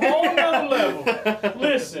took it to a whole nother level.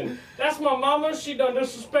 Listen, that's my mama. She done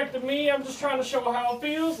disrespected me. I'm just trying to show her how it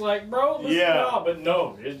feels. Like, bro, listen, Yeah. nah, but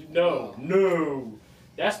no.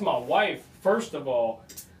 That's my wife, first of all.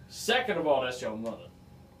 Second of all, that's your mother.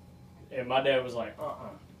 And my dad was like,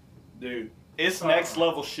 Dude, it's next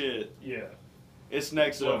level shit. Yeah. It's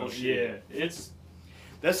next level shit. Yeah,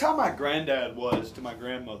 That's how my granddad was to my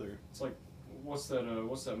grandmother. it's like, what's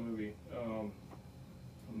that movie?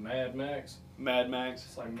 Mad Max? Mad Max.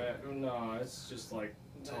 It's like no, it's just like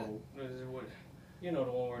total. What, you know,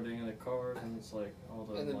 the one where they're in the cars and it's like all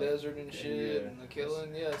the In the like, desert and shit, yeah. and the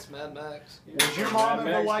killing. Yeah, it's Mad Max. Was your mom Mad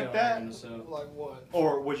ever Max like down that? here in the South. Like what?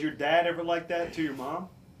 Or was your dad ever like that to your mom?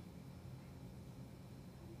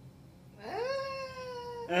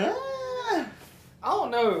 Ah. I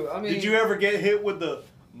don't know. I mean, Did you ever get hit with the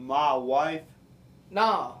my wife?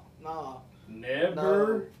 Nah.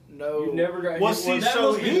 Never. No. You never got Well, hit. see, that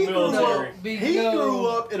so must be he the grew military. up. He grew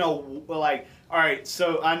up in a like. All right,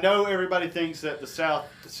 so I know everybody thinks that the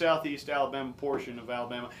southeast Alabama portion of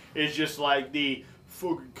Alabama is just like the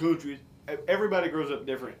fucking country. Everybody grows up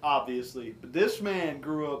different, obviously, but this man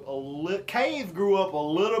grew up Cave grew up a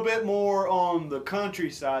little bit more on the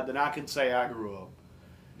countryside than I can say I grew up.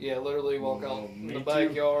 Yeah, literally walk out in me the too.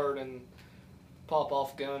 backyard and pop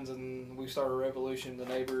off guns, and we start a revolution. The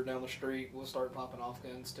neighbor down the street will start popping off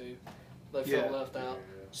guns too. They feel Yeah. left out.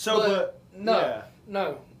 So, But no, yeah.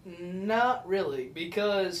 no, not really,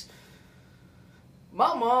 because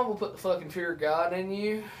my mom will put the fucking fear of God in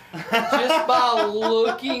you just by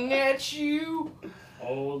looking at you.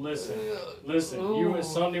 Oh, listen. You was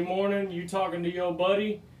Sunday morning, you talking to your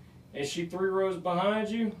buddy, and she 3 rows behind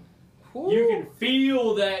you. You can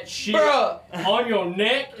feel that shit Bruh. on your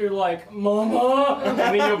neck. You're like, mama. And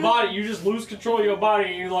then your body, you just lose control of your body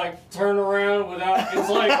and you like turn around without,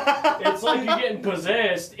 it's like you're getting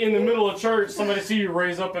possessed in the middle of church. Somebody see you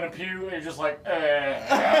raise up in a pew and you're just like,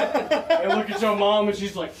 and look at your mom and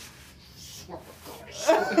she's like,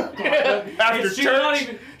 After church.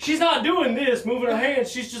 She's not doing this, moving her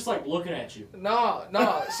hands. She's just like looking at you. No.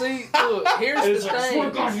 See, look, here's And the it's like, swear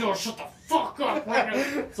to thing. God, you don't shut the fuck up.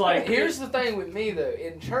 It's like, Here's the thing with me though.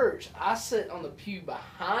 In church, I sit on the pew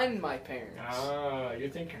behind my parents. you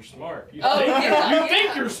think you're smart. You Oh, think, yeah, you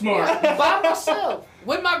think you're smart. By myself,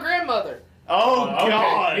 with my grandmother. Oh Okay,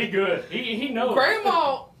 God. he good. He knows.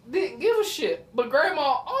 Grandma didn't give a shit, but Grandma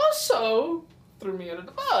also threw me under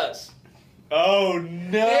the bus. Oh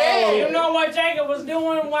no. Yeah. You know what Jacob was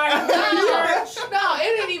doing while he was in church? No,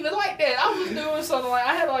 it ain't even like that. I was doing something like,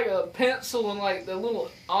 I had like a pencil and like the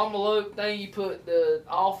little envelope thing you put the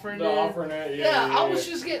offering The in. offering it, Yeah, I was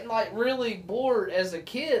just getting like really bored as a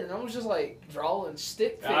kid, and I was just like drawing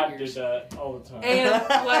stick I did figures. that all the time.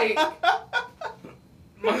 And like,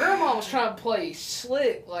 my grandma was trying to play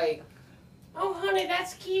slick, like, Oh, honey,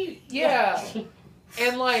 that's cute. yeah,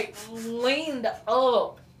 and like leaned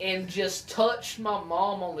up and just touched my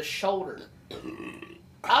mom on the shoulder.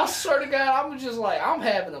 I swear to God, I'm just like, I'm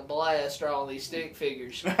having a blast drawing these stick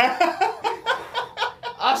figures.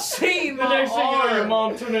 I seen The my next thing you know, your arm.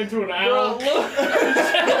 mom turned into an Bro, owl. look.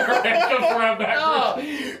 Comes right back. No.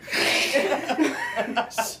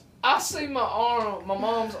 I see my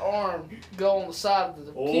mom's arm, go on the side of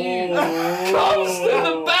the pew. Comes to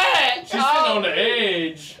the back. She's sitting on the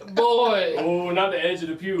edge. Boy. Oh, not the edge of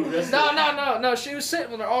the pew. That's No. She was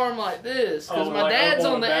sitting with her arm like this. Because Oh, my like dad's up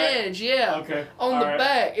on on the the back? edge, yeah. Okay. On all the right.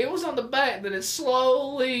 back. It was on the back, then it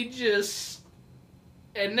slowly just.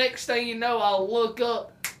 And next thing you know, I look up.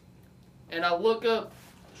 And I look up.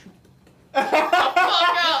 I'm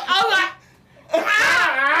like.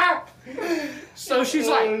 Ah! So she's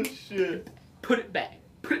like, oh, shit. put it back.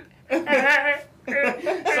 Put it back. So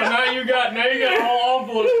now you got a whole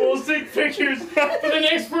envelope full of stick figures for the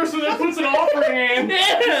next person that puts an offering in.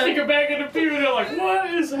 Yeah. Stick it back in the pew and they're like, what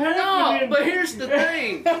is No, happening? but here's the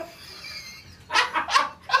thing.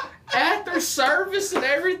 After service and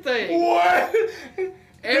everything. What?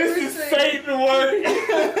 Everything. This is Satan work.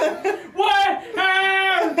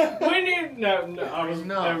 What? We need no. I was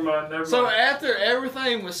No. Never mind. So after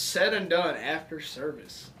everything was said and done after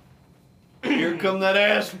service, Here come that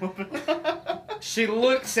ass whooping. she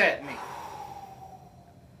looks at me.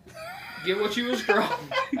 Get what you was drawing.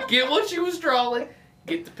 Get what you was drawing.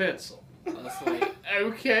 Get the pencil. I was like,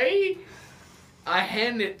 okay. I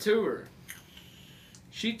hand it to her.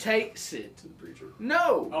 She takes it. To the preacher.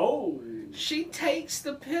 No. Oh. She takes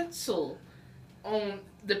the pencil on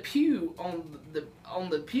the pew on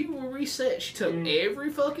the pew where we sat. She took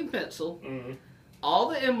every fucking pencil, all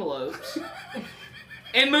the envelopes,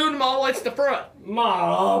 and moved them all the way to the front.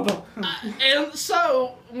 Mom. And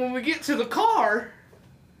so when we get to the car,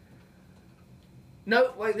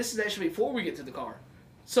 no, wait, this is actually before we get to the car.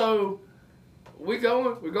 So we're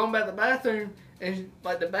going back to the bathroom, and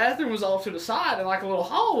like the bathroom was off to the side in like a little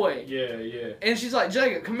hallway. Yeah. And she's like,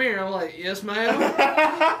 Jacob, come here. I'm like, yes, ma'am.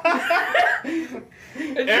 And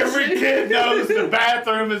Every she- kid knows the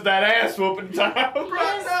bathroom is that ass whooping time.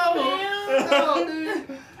 Bro, no,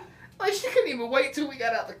 dude. Like, she couldn't even wait till we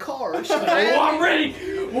got out the car. She Oh, I'm ready.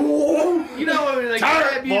 You know when they Turn,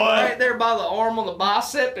 grab you boy. right there by the arm on the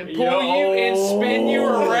bicep and pull Yo. you and spin you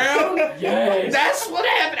around? Yes. That's what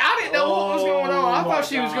happened. I didn't know what was going on. I Oh, thought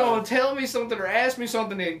she my was God. going to tell me something or ask me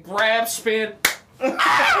something and grab, spin, go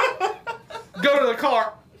to the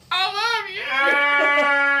car. I love you.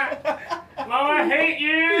 Mom, I hate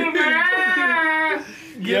you.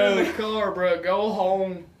 Get in the car, bro. Go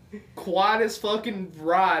home. Quietest fucking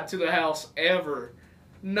ride to the house ever.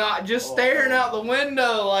 Not just staring out the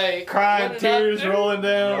window like Crying, what did I tears do? rolling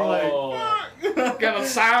down. Oh. Like, Got a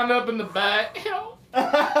sign up in the back. Help.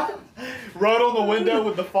 Wrote on the window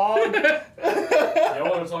with the fog. Y'all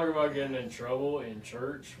want to talk about getting in trouble in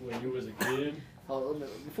church when you was a kid? Hold on,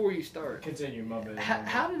 before you start, Continue, my bad.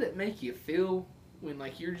 how did it make you feel when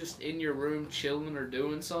like you're just in your room chilling or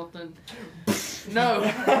doing something? No.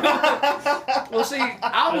 Well, see,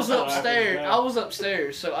 I was That's what upstairs. happens now. I was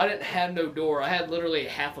upstairs, so I didn't have no door. I had literally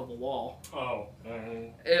half of a wall. Oh.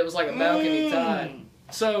 It was like a balcony type.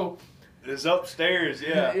 So It's upstairs,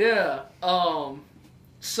 yeah. yeah.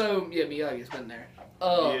 So yeah, Miyagi's been there.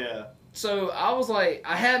 Yeah. So I was like,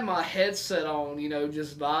 I had my headset on, you know,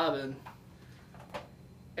 just vibing,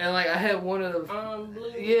 and like I had one of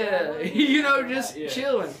the, yeah, you know, just Yeah.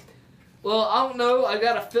 chilling. Well, I don't know. I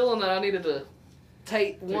got a feeling that I needed to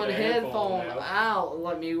take one the headphone headphone out. out and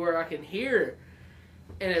let me where I can hear.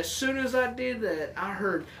 And as soon as I did that, I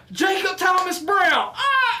heard Jacob Thomas Brown.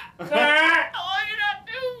 Ah! What did I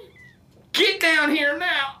do? Get down here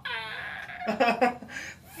now. Ah!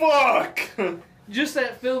 Fuck! Just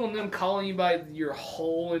that feeling, them calling you by your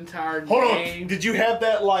whole entire Hold name. on. Did you have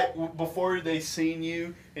that, like, before they seen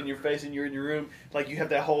you in your face and you're in your room, like, you have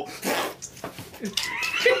that whole,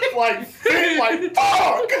 like,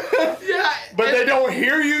 fuck! Yeah. But they don't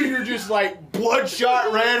hear you, you're just, like,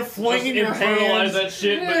 bloodshot red, flinging your internalize hands. that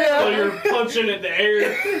shit, but Yeah. still you're punching at the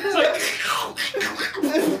air. It's like,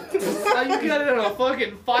 Now you got in a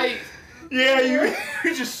fucking fight. Yeah, you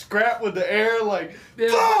just scrap with the air, like, Yeah,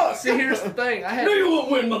 fuck! see, here's the thing. I no, you had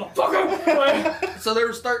won't win, motherfucker. so there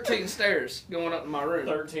was 13 stairs going up to my room.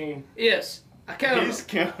 13. Yes, I counted He's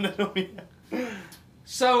them. counting on you.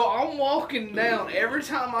 So I'm walking down. Every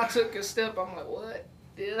time I took a step, I'm like, what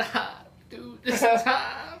did I do this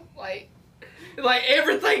time? Like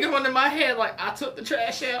everything going in my head. Like I took the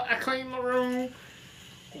trash out. I cleaned my room.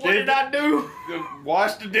 What did I do?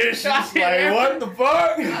 Wash the dishes. I Like, did what the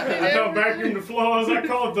fuck? I don't vacuum the floors. I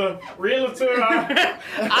called the realtor.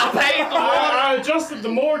 I paid the water. I adjusted the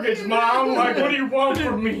mortgage, Mom. Like, what do you want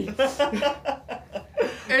from me?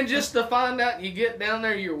 And just to find out, you get down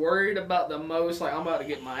there, you're worried about the most. Like, I'm about to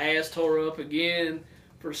get my ass tore up again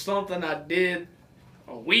for something I did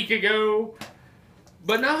a week ago.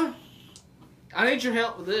 But no, I need your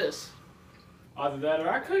help with this. Either that or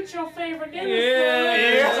I cooked your favorite dinner.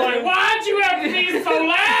 Yeah. It's like, why'd you have to be so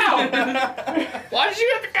loud? Why did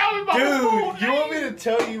you have to call me by my full Dude, you want me name? to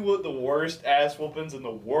tell you what the worst ass whoopings in the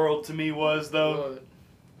world to me was, though? What?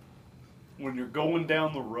 When you're going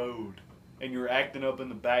down the road and you're acting up in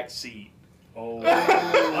the back seat. Oh,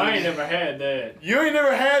 I ain't never had that. You ain't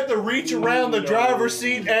never had the reach around the No. driver's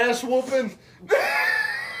seat ass whooping?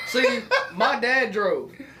 See, my dad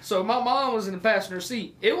drove, so my mom was in the passenger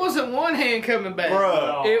seat. It wasn't one hand coming back.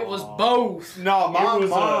 Bruh. It was both. No, my It was,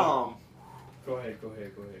 mom. Go ahead.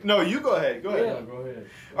 No, you go ahead. Go ahead. Yeah, go ahead.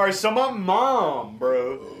 All right, so my mom,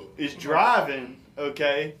 bro, is driving,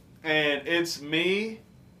 okay, and it's me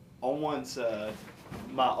on one side,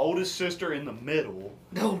 my oldest sister in the middle,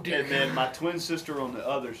 Oh, dear. and then my twin sister on the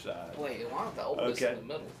other side. Wait, why aren't the oldest Okay. in the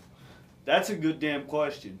middle? That's a good damn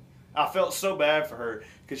question. I felt so bad for her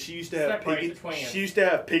because she used to have Separate the twins. she used to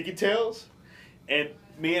have piggy tails, and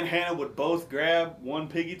me and Hannah would both grab one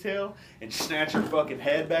piggy tail and snatch her fucking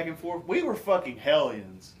head back and forth. We were fucking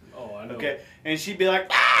hellions. Oh, I know. Okay, and she'd be like,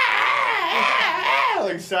 ah,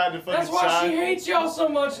 like side to fucking That's why side. she hates y'all so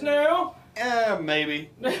much now. Maybe,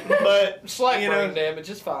 but Slight you brain know. damage,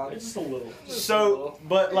 it's fine. Just a little. So,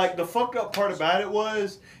 but like the fucked up part about it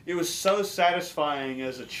was so satisfying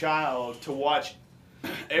as a child to watch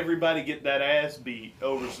everybody get that ass beat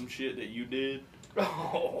over some shit that you did.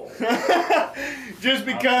 Oh. Just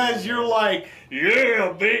because you're like,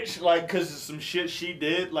 yeah, bitch, like, because of some shit she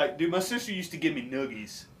did. Like, dude, my sister used to give me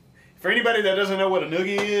noogies. For anybody that doesn't know what a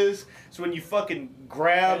noogie is, it's when you fucking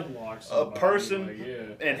grab Headlock a somebody, person like,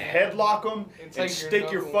 yeah. and headlock them And and take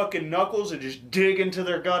stick your knuckle. fucking knuckles and just dig into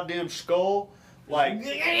their goddamn skull. Like,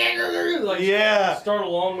 Like, yeah. Start a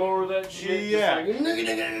lawnmower with that shit. Yeah. Just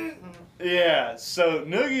like, Yeah, so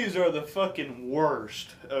noogies are the fucking worst,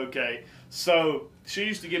 okay? So, she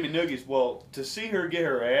used to give me noogies. Well, to see her get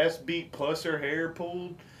her ass beat plus her hair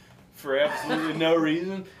pulled for absolutely no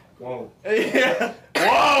reason. whoa. Yeah.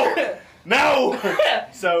 Whoa! No!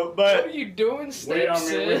 So, What are but... you doing, Wait Step on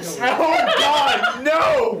me, wait sis? on me. Oh, God,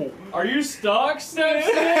 no! Are you stuck, Step?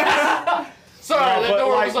 Sorry, No, that but,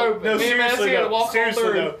 door like, was open. No, Me and Massey seriously, had to though, walk on seriously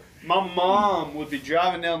through. though, my mom would be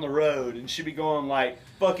driving down the road and she'd be going like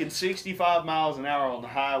fucking 65 miles an hour on the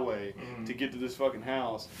highway to get to this fucking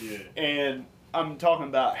house. Yeah. And I'm talking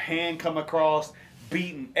about hand come across,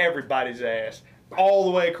 beating everybody's ass all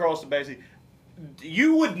the way across the backseat.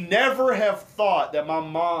 You would never have thought that my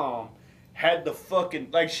mom had the fucking,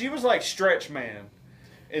 like, she was like Stretch Man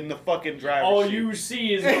in the fucking driver's All seat. you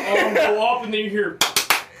see is the arm go up and then you hear,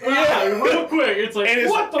 Yeah. real quick. It's like, and it's,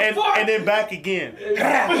 what the and, fuck? and then back again.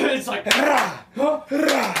 It's like,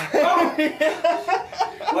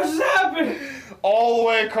 what just happened? All the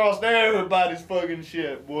way across everybody's fucking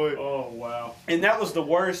shit, boy. Oh, wow. And that was the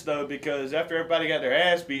worst though, because after everybody got their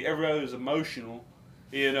ass beat, everybody was emotional.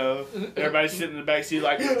 You know, everybody's sitting in the back seat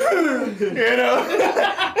like, you know,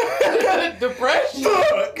 Depression.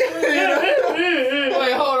 fuck. You know?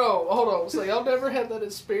 Wait, hold on. So y'all never had that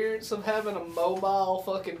experience of having a mobile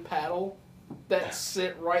fucking paddle that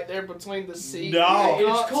sit right there between the seat? No. and the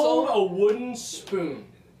It's console? called a wooden spoon.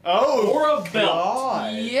 Oh, Or a belt.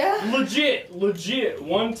 God. Yeah. Legit.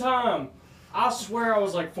 One time, I swear I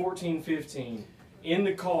was like 14, 15, in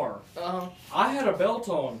the car. Uh-huh. I had a belt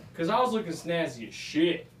on because I was looking snazzy as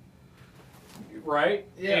shit. Right?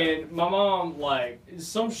 Yeah. And my mom, like,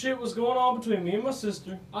 some shit was going on between me and my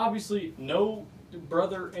sister. Obviously, no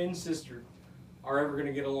brother and sister are ever going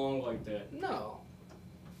to get along like that. No.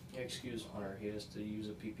 Excuse Hunter, he has to use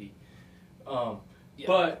a pee-pee. Yeah.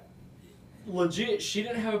 But, legit, she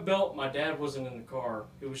didn't have a belt. My dad wasn't in the car.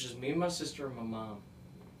 It was just me and my sister and my mom.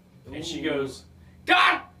 And she Ooh. goes,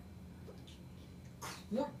 God!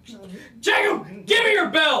 Jacob, give me your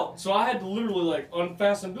belt! So I had to literally like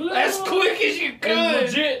unfasten As quick as you could. and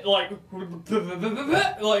legit like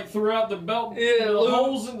throughout the belt Yeah, the loop.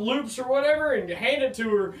 holes and loops or whatever and hand it to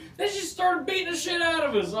her. Then she started beating the shit out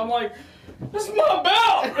of us. I'm like, that's my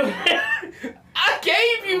belt! I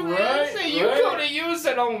gave you Right, this, and you right. could have used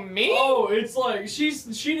it on me. Oh, it's like she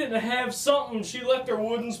didn't have something. She left her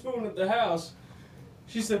wooden spoon at the house.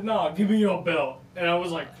 She said, "Nah, give me your belt." And I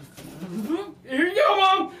was like, "Here you go,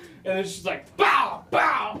 Mom." And then she's like, "Bow,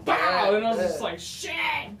 bow, bow," and I was just like, "Shit."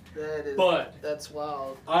 That's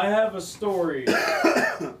wild. I have a story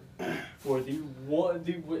for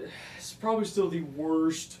it's probably still the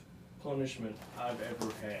worst punishment I've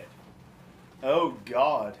ever had. Oh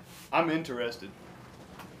God, I'm interested.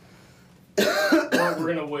 We're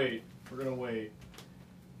gonna wait. We're gonna wait.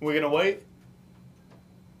 We're gonna wait.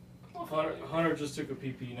 Hunter just took a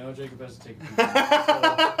pee-pee. Now Jacob has to take a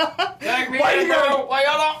pee-pee.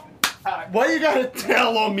 Why you gotta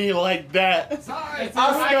tell on me like that? Sorry. I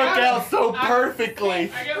snuck out so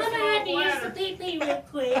perfectly. I Let me have to use the pee-pee real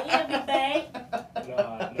quick. I'll be back.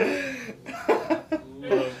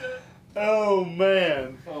 Look. Oh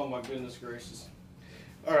man. Oh my goodness gracious.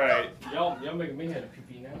 All right. Y'all making me have a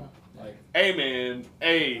pee-pee now. Like, Hey man.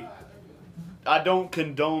 Hey. I don't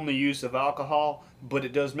condone the use of alcohol, but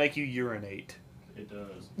it does make you urinate. it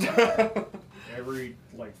does. Every,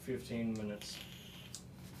 15 minutes.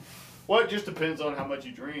 Well, it just depends on how much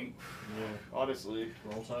you drink, Yeah. honestly.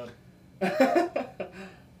 Roll Tide.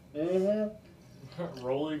 Mm-hmm.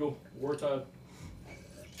 Roll Eagle. War Tide.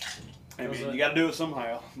 I How's mean, that? you gotta do it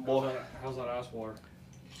somehow. Boy. How's that ice water?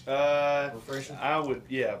 Refreshing? I would,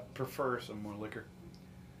 prefer some more liquor.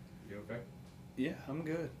 You okay? Yeah, I'm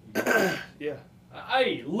good. Yeah.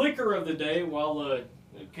 Hey, liquor of the day while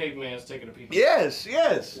Caveman's taking a pee-pee. Yes.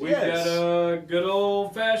 We've got a good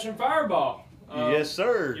old-fashioned Fireball. Yes,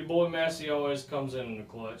 sir. Your boy Massey always comes in the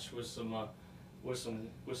clutch with some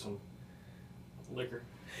liquor.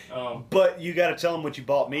 But you gotta tell him what you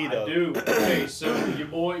bought me, though. I do. Okay, so your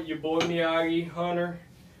boy Miyagi Hunter.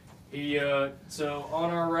 He so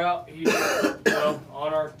on our route,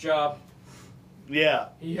 on our job, Yeah.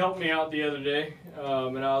 he helped me out the other day,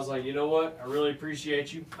 and I was like, you know what? I really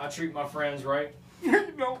appreciate you. I treat my friends right.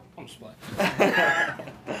 No, I'm just playing.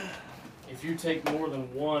 If you take more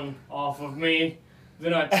than one off of me,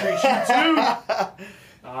 then I treat you too.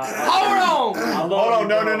 Hold on! I love Hold on, you,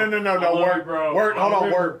 no, bro. no, I love word, you, bro. word, hold on,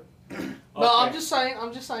 Remember- word. No, I'm Okay. just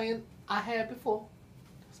saying. I had before.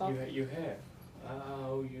 So. You have. I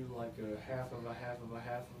owe you like a half of a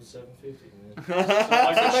 750, man. So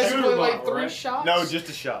Like a basically, shooter like bottle, 3 right? shots. No, just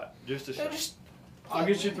a shot. Just a Yeah, shot. just- I'll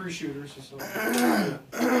get you 3 shooters or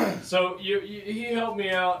something. So he helped me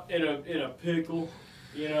out in a pickle,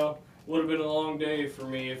 you know. Would have been a long day for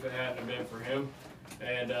me if it hadn't been for him.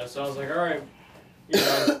 And so I was like, all right, you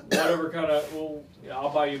know, whatever kind of, well, yeah, I'll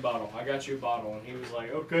buy you a bottle. I got you a bottle. And he was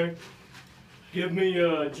like, okay. Give me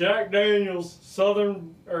Jack Daniels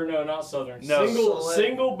Southern, or no, not Southern. No.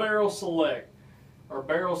 Single barrel select. Or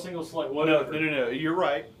barrel single select, No, whatever. no. You're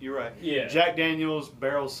right. Yeah. Jack Daniels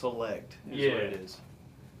Barrel Select is Yeah. what it is.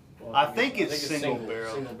 Well, I think it's single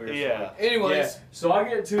barrel. Single barrel Yeah. select. Anyways, Yeah. So I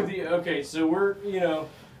get to the so we're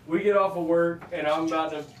we get off of work and I'm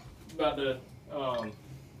about to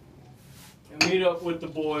meet up with the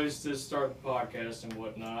boys to start the podcast and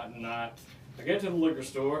whatnot, and I get to the liquor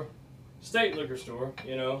store, state liquor store,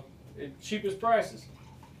 cheapest prices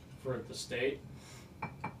for the state.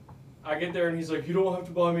 I get there and he's like, you don't have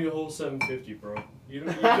to buy me a whole 750, bro. You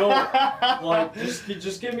don't like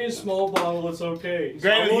just give me a small bottle. It's okay. So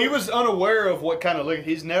Granted, I he look- was unaware of what kind of liquor.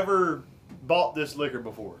 He's never bought this liquor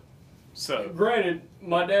before. So. Granted,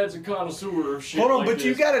 my dad's a connoisseur of shit. Hold on, like but this.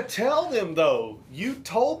 you gotta tell them though. You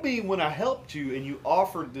told me when I helped you and you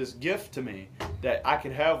offered this gift to me that I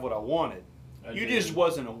could have what I wanted. You just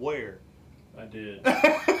wasn't aware. I did.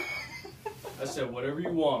 I said, whatever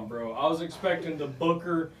you want, bro. I was expecting the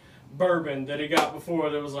Booker bourbon that he got before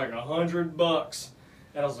that was like $100.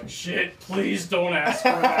 And I was like, shit, please don't ask for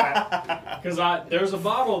that. Because there's a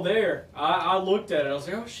bottle there. I looked at it. I was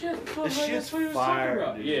like, oh shit, This that's shit's what he was fire, talking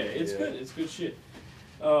about. dude. Yeah, it's Yeah. good. It's good shit.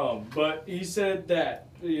 But he said that,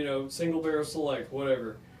 single barrel select,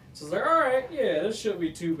 whatever. So I was like, all right, yeah, this shouldn't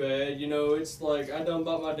be too bad. It's like, I done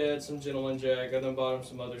bought my dad some Gentleman Jack. I done bought him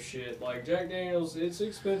some other shit. Like, Jack Daniels, it's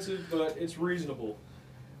expensive, but it's reasonable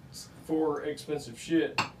for expensive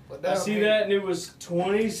shit. I see that, and it was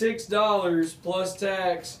 $26 plus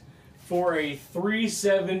tax for a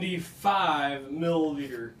 375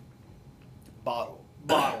 milliliter Bottle.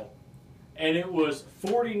 bottle, and it was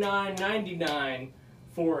 $49.99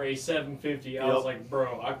 for a 750. I was Yep. like,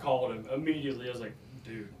 bro, I called him immediately. I was like,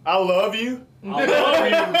 dude, I love you. I love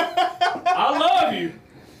you. I love you,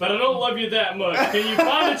 but I don't love you that much. Can you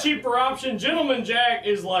find a cheaper option? Gentleman Jack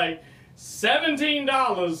is like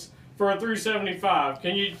 $17 for a 375.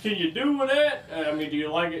 Can you do with that? I mean, do you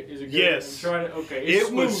like it? Is it good? Yes. I'm trying to, okay. It's It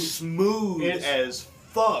smooth. was smooth It's- as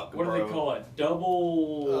fuck. What do bro. they call it?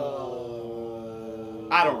 Double.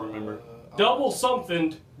 I don't remember. Double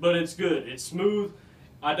something, but it's good. It's smooth.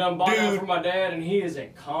 I done bought that Dude. for my dad, and he is a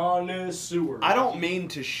connoisseur. I don't mean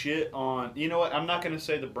to shit on. You know what? I'm not gonna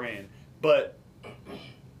say the brand, but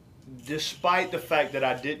despite the fact that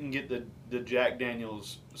I didn't get the Jack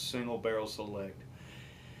Daniel's single barrel select,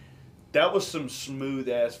 that was some smooth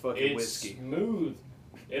ass fucking It's whiskey. smooth.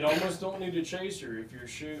 It almost don't need a chaser if you're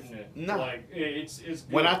shooting it. No. Like it's good.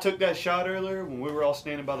 When I took that shot earlier, when we were all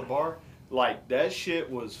standing by the bar, like that shit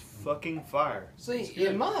was fucking fire. See,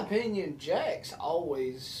 good. in my opinion, Jack's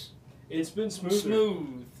always It's been smoother.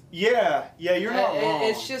 smooth. Yeah, you're not wrong.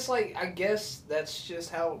 It's just like, I guess that's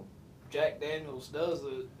just how Jack Daniels does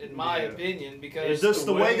it, in my Yeah. opinion, because It's just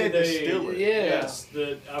the way they distill it. Yeah. Yes,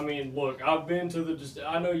 I mean, look, I've been to the.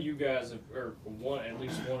 I know you guys have, or at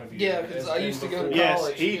least one of you. Yeah, has because I been used to go to before. Yes,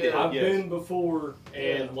 college. he did. I've Yes. been before,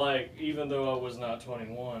 and Yeah. like, even though I was not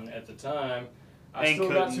 21 at the time, I And still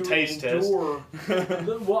got couldn't to taste endure.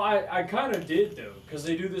 Well, I kind of did though, because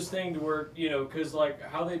they do this thing to where because like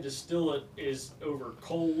how they distill it is over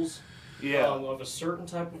coals. Yeah. Of a certain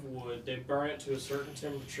type of wood, they burn it to a certain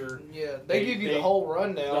temperature. Yeah, they give you they- the whole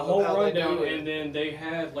rundown. The whole of how rundown, they do it. and then they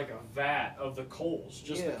had like a vat of the coals,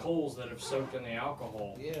 just the Yeah. coals that have soaked in the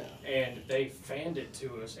alcohol, Yeah. and they fanned it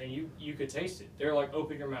to us, and you could taste it. They're like,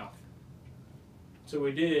 open your mouth. So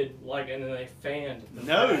we did, and then they fanned the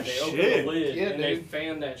No vat. They opened shit. the lid, Yeah, and they dude.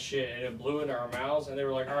 fanned that shit, and it blew into our mouths, and they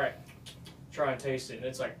were like, all right, try and taste it, and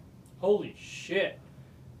it's like, holy shit,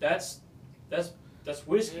 that's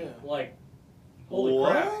whiskey, Yeah. like. Holy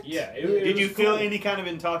What? crap! Yeah. It Did was you feel cool. any kind of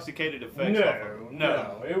intoxicated effects? No, off of it?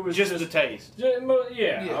 no. It was just the taste. Yeah,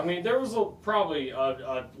 Yeah. I mean, there was probably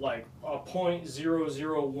a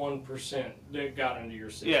 0.001% that got into your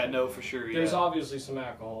system. Yeah, no, for sure. Yeah. There's obviously some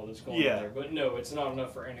alcohol that's going Yeah. in there, but no, it's not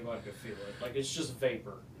enough for anybody to feel it. Like, it's just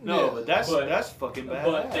vapor. no, Yeah. but that's But- fucking badass.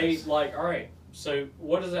 But they all right. So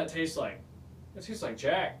what does that taste like? It tastes like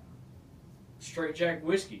Jack, straight Jack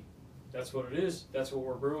whiskey. That's what it is. That's what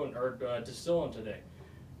we're brewing or distilling today.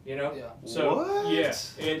 Yeah. So What? yeah,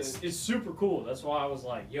 it's super cool. That's why I was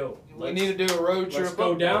like, yo, We need to do a road trip. let's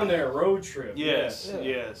go up down there. road trip. Yes, Yeah.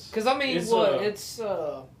 yes. Because I mean, It's, it's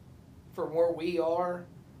from where we are.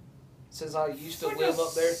 Since I used to live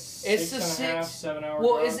up there, it's the 6.5, 6. 7 hour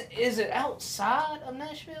Well, drive. is it outside of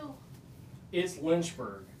Nashville? It's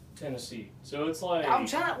Lynchburg, Tennessee. So it's like I'm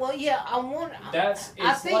trying. Well, yeah, I want. that's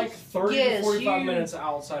I it's think, like 30 yes, to 45 you- minutes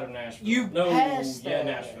outside of Nashville. you no, passed yeah, that.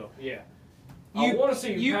 Nashville. Yeah. You I want to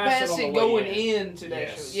see you pass pass it, on it the going way in. into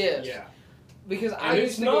Nashville. Yes. Yes. Yeah. Because I And used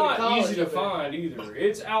it's to go to not college easy to up there. find either.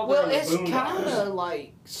 It's out Well, there in it's the kind boondocks. of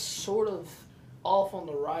like sort of off on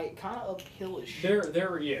the right, kind of uphillish.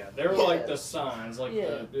 They're Yeah. like the signs, like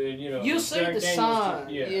Yeah. the You'll see Jack the Daniel's sign.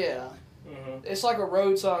 Yeah. Yeah. Mhm. It's like a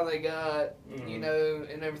road sign they got, Mhm. you know,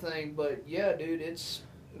 and everything. But yeah, dude, it's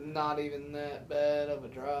not even that bad of a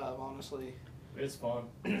drive, honestly. It's fun,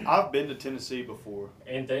 I've been to Tennessee before.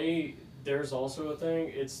 and there's also a thing.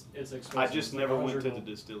 It's expensive. I just It's never like went to the 100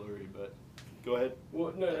 distillery, but go ahead.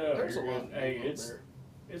 Well, no, There's a you're lot. good. Hey, of people it's up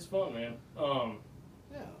it's fun, man. there.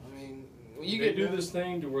 Yeah, I mean, when you They get do done- this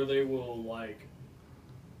thing to where they will like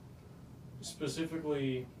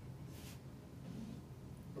specifically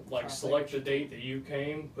like select the date that you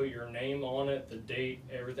came, put your name on it, the date,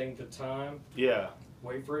 everything, the time, Yeah.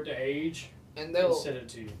 wait for it to age, and and they'll, send it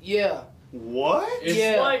to you. yeah, What? It's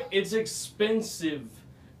Yeah. like it's expensive,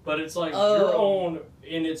 but it's like Oh. your own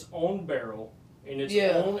in its own barrel, in its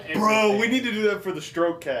Yeah. own. Bro, everything. we need to do that for the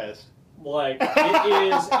stroke cast. Like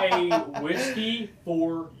it is a whiskey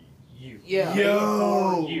for you. Yeah. Made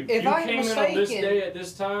Yo. for you. If you I ain't came in on this mistaken- day at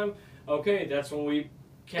this time. Okay, that's when we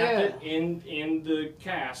capped Yeah. it in the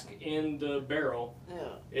cask in the barrel. yeah.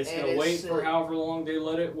 It's And gonna wait for uh, however long they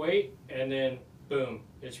let it wait, and then boom,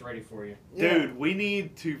 it's ready for you. yeah. Dude, we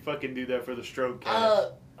need to fucking do that for the stroke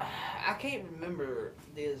cast. I can't remember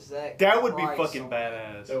the exact. that would be price fucking on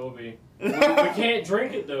badass. That will be. We can't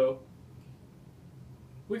drink it though.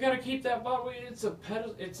 We gotta keep that bottle. It's a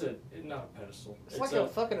pedestal. It's not a pedestal. It's like a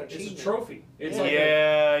fucking It's achievement. a trophy. It's Yeah. like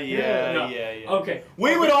yeah, No. yeah. okay.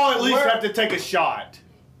 We would all at least Where- have to take a shot.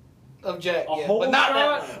 Of Jack, A yeah, whole but not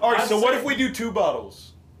shot? that. All right, I'd so what say- if we do 2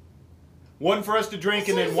 bottles? One for us to drink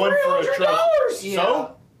and It's then like one for a trophy. $300. Yeah.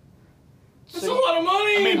 So? That's a lot of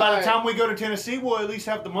money. I mean, by the Alright. time we go to Tennessee, we'll at least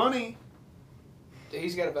have the money.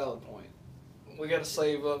 He's got a valid point. We got to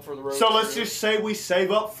save up for the road. So let's just say we save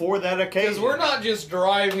up for that occasion. because we're not just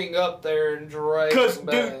driving up there and driving Because,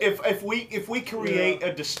 back. dude, if we create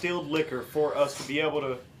a distilled liquor for us to be able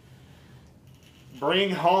to bring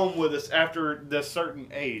home with us after this certain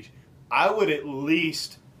age, I would at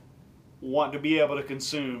least want to be able to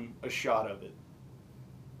consume a shot of it.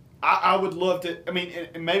 I would love to. I mean,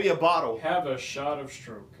 and maybe a bottle. Have a shot of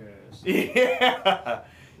stroke, cuz. Yeah.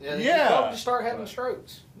 yeah, yeah. you probably start having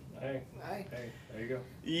strokes. Hey, Hey. there you go.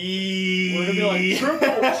 We're We're gonna be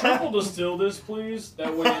like, triple distill this, please.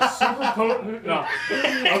 That way it's super potent. No.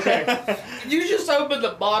 Okay. You just opened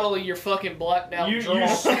the bottle of your fucking blacked out You draw.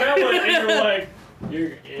 smell it and you're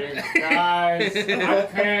like, guys, I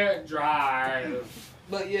can't drive.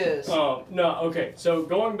 But yes. No, okay. So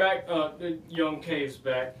going back, Young Cave's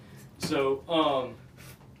back. So,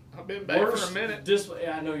 I've been back for a minute.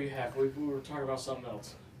 Yeah, I know you have. We were talking about something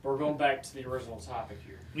else. But we're going back to the original topic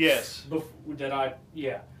here. Yes.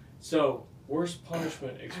 So, worst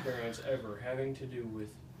punishment experience ever having to do with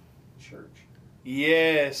church.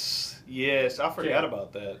 Yes. I forgot Okay.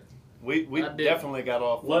 about that. We I did. definitely got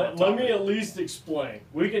off. Let topic. me at least explain.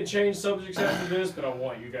 We can change subjects after this, but I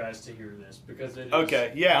want you guys to hear this because it is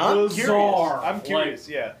Okay. Yeah. I'm curious. bizarre. I'm curious.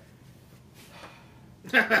 Yeah.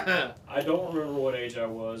 I don't remember what age I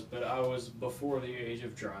was, but I was before the age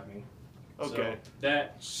of driving. Okay. So,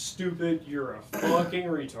 that stupid, you're a fucking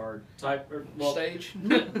retard type. Stage.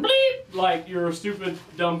 Like you're a stupid,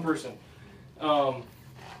 dumb person. Oh,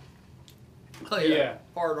 Yeah.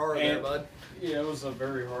 Hard R there, And- bud. Yeah, it was a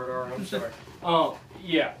very hard R. I'm sorry.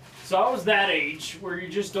 Yeah. So I was that age where you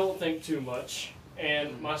just don't think too much.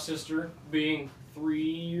 And my sister, being 3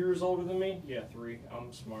 years older than me, 3.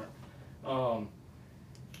 I'm smart.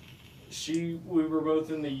 We were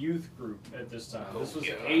both in the youth group at this time. This was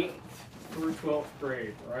God. 8th through 12th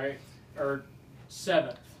grade, right? Or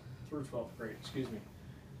 7th through 12th grade, excuse me.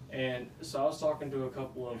 And so I was talking to a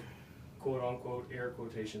couple of quote unquote air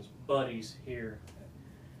quotations buddies here.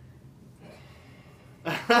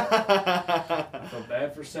 I feel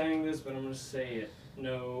bad for saying this, but I'm going to say it.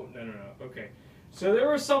 No. Okay. So there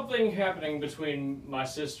was something happening between my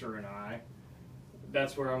sister and I.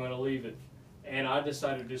 That's where I'm going to leave it. And I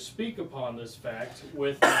decided to speak upon this fact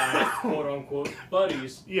with my quote-unquote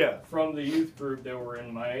buddies Yeah. from the youth group that were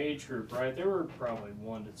in my age group, right? They were probably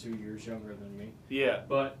 1 to 2 years younger than me. Yeah.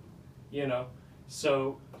 But,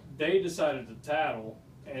 so they decided to tattle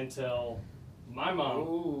and tell my mom,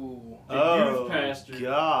 Ooh. the Oh youth pastor,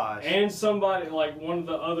 gosh. and somebody, like one of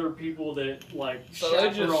the other people that, like, So they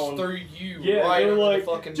just chaperoned. threw you Yeah, right they're under like,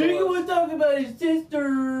 the fucking Jake bus. was talking about his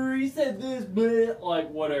sister, he said this, but, like,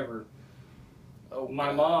 whatever. Oh, My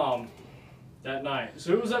God. mom, that night,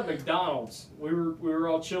 so it was at McDonald's. We were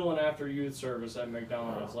all chilling after youth service at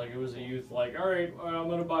McDonald's. Like, it was a youth, like, all right, I'm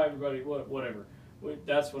going to buy everybody, whatever.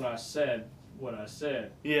 That's when I said what I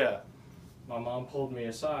said. Yeah. My mom pulled me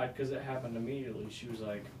aside because it happened immediately. She was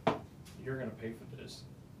like, "You're gonna pay for this.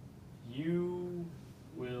 You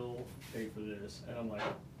will pay for this." And I'm like,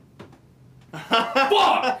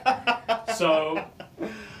 Fuck! so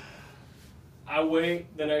I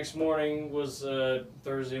wait. The next morning was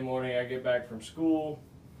Thursday morning. I get back from school.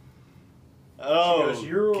 Oh, She goes,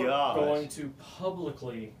 "You're gosh. going to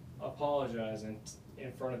publicly apologize in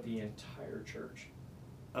front of the entire church."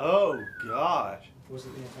 Oh, gosh. Was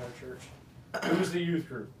it the entire church? It was the youth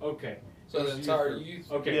group. Okay. So It was the the entire group.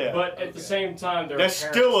 youth. Okay, Yeah. but at Okay. the same time, there That's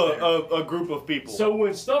are still parents there. a group of people. So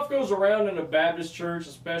when stuff goes around in a Baptist church,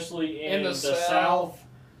 especially in the South,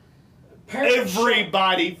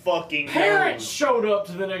 everybody fucking parents knows. showed up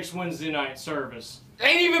to the next Wednesday night service.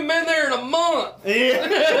 Ain't even been there in a month.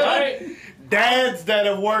 Yeah. Right? Dads that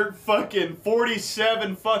have worked fucking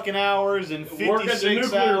 47 fucking hours and Work at the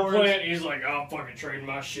 56 nuclear hours. plant, he's like, "I'm fucking trading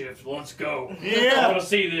my shift. Let's go. Yeah. I want to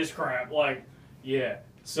see this crap." Like, yeah.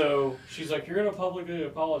 So she's like, "You're gonna publicly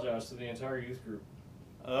apologize to the entire youth group."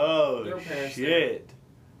 Oh, Their parents shit.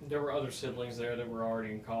 There were other siblings there that were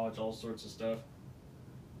already in college, all sorts of stuff.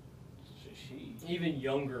 Even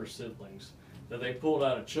younger siblings that they pulled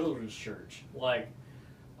out of children's church, like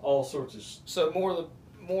all sorts of. So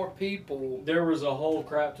more people. There was a whole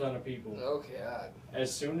crap ton of people. Oh God.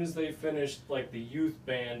 As soon as they finished like the youth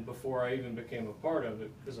band, before I even became a part of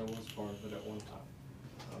it, because I was part of it at one time.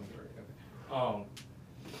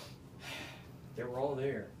 They were all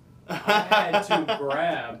there. I had to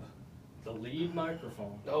grab the lead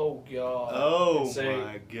microphone. Oh God. Oh, and say-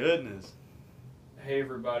 my goodness. Hey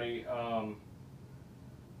everybody,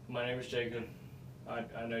 my name is Jacob.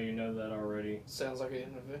 I know you know that already, Sounds like an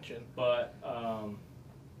intervention. but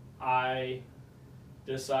I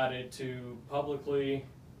decided to publicly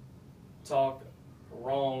talk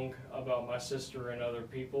wrong about my sister and other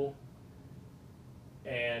people,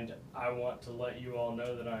 and I want to let you all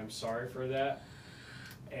know that I'm sorry for that,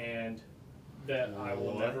 and that I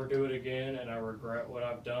will What? never do it again, and I regret what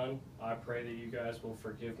I've done. I pray that you guys will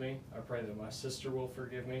forgive me. I pray that my sister will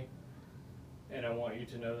forgive me. And I want you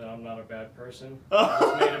to know that I'm not a bad person. I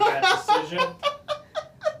just made a bad decision.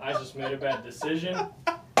 I just made a bad decision.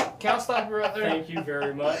 Can I stop you right there? Thank you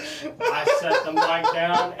very much. I set the mic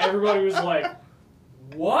down. Everybody was like,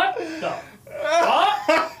 what the fuck?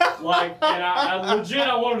 Like, and I legit,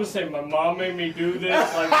 I wanted to say, my mom made me do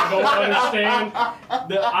this. Like, I don't understand.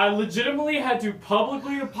 I legitimately had to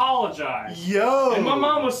publicly apologize. Yo. And my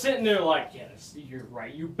mom was sitting there like, yes, you're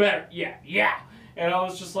right. You better. Yeah. And I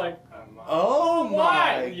was just like, Oh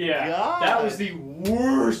why? my Yeah, God. that was the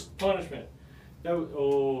worst punishment. That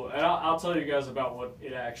was, and I'll tell you guys about what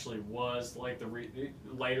it actually was like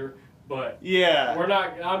later. But Yeah. we're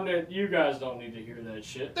not. You guys don't need to hear that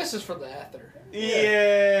shit. This is for the after.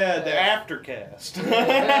 Yeah, the aftercast.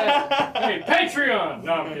 Hey, Patreon.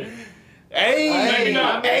 No, I'm kidding. Hey. Maybe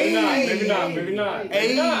not. Hey. Maybe not.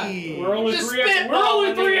 Hey. We're only Just three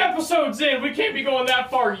spitballing it. episodes in. We can't be going that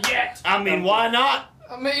far yet. I mean, why not?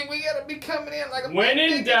 I mean, we gotta be coming in like a. When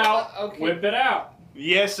in doubt, okay. whip it out.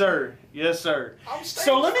 Yes, sir. Yes, sir. I'm staying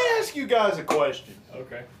So let me ask you guys a question.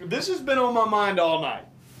 Okay. This has been on my mind all night.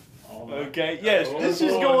 All right. Okay. Yes, Oh, this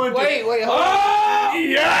is boy. going to. Wait, hold on. Oh,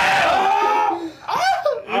 yeah.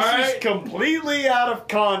 This Alright. is completely out of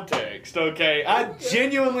context. Okay. I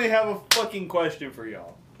genuinely have a fucking question for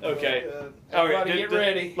y'all. Okay. Everybody get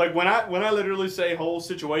ready. Like when I literally say whole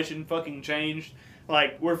situation fucking changed,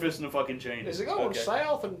 like we're fisting to fucking change. Is it going Okay.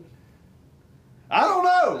 south and? I don't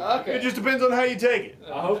know. Okay. It just depends on how you take it.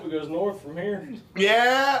 I hope it goes north from here.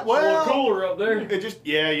 Yeah. It's a little Well. cooler up there. It just.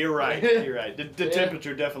 Yeah. You're right. You're right. The Yeah.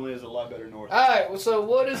 temperature definitely is a lot better north. All right. Well, so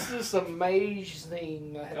what is this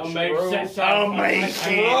amazing? Amazing.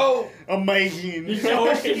 Bro. Amazing. It's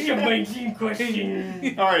an amazing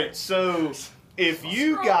question. All right. So if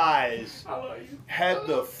you guys I love you. had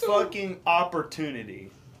the fucking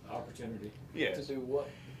opportunity, Opportunity. To yes, do what?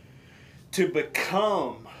 to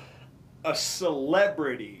become a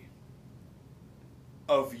celebrity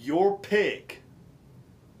of your pick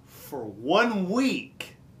for 1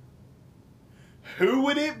 week, who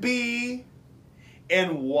would it be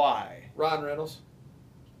and why? Ryan Reynolds.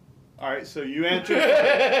 All right, so you answered.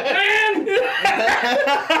 Man!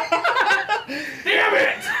 Damn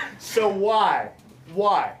it! So why?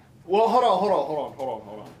 Why? Well, hold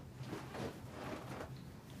on.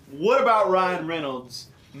 What about Ryan Reynolds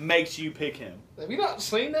makes you pick him? Have you not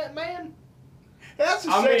seen that man? That's a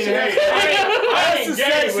I mean, sexy hey, ass. I That's ain't a gay,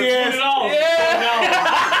 sexy but ass. put it on.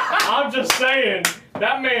 Yeah. I'm just saying,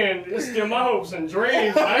 that man is still my hopes and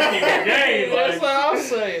dreams. I ain't even gay. That's Like, what I'm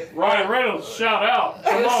saying. Ryan Reynolds, shout out.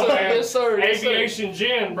 Come Yes, on, sir. man. Yes, sir. Yes, sir. Aviation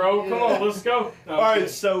gin, bro. Come on, let's go. No, All right,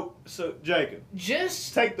 so Jacob,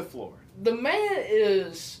 Just take the floor. the man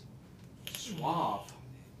is suave.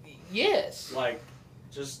 yes. Like,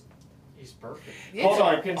 just, he's perfect. Yeah. Hold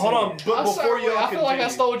on. Continue. But I'm before sorry, y'all I feel like I continue-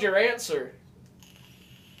 stole your answer.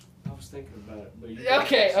 I was thinking about it, but you Okay, got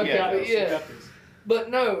this. You okay, got this. yeah. You got this. But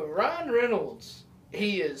no, Ryan Reynolds,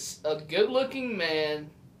 he is a good-looking man,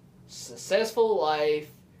 successful life.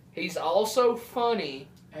 He's also funny.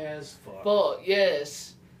 As fuck. Fuck,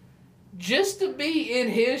 yes. Just to be in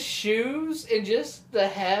his shoes and just to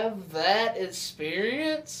have that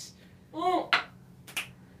experience. Mm.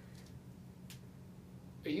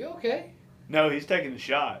 Are you okay? No, he's taking a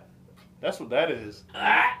shot. That's what that is.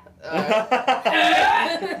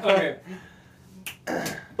 Okay.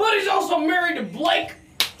 But he's also married to Blake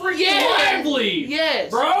freaking Yeah. Lively.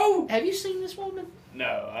 Yes. Bro. Have you seen this woman?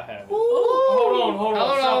 No, I haven't. Hold on. Hold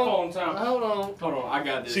Cell on. phone time. Hold on. Hold on. I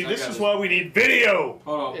got this. See, I this got is this. why we need video.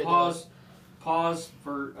 Hold It on. Pause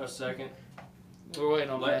for a second. We're waiting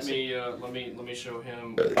on Let that. me show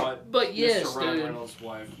him what But yes, Mr. Ryan dude. Reynolds'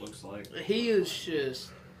 wife looks like. He is just.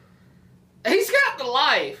 He's got the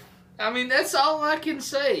life. I mean, that's all I can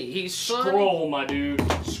say. He's funny. Scroll, my dude.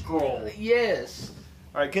 Scroll. Yes.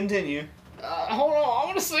 All right, continue. Hold on. I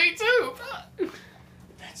want to see too.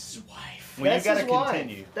 That's his wife. Well, That's you gotta his wife.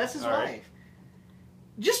 continue. That's his All right. wife.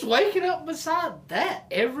 Just waking up beside that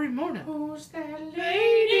every morning. Who's that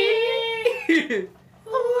lady?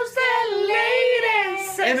 Who's that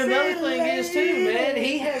lady? And another thing is too, man,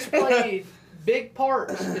 he has played big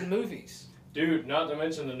parts in movies. Dude, not to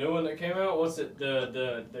mention the new one that came out. What's it?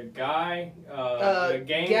 The guy, the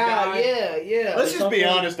game guy, guy. yeah. Let's just be Something-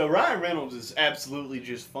 honest, though. Ryan Reynolds is absolutely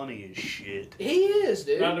just funny as shit. He is,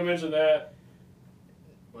 dude. Not to mention that.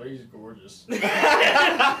 Well, he's gorgeous. We're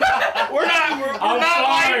not I'm not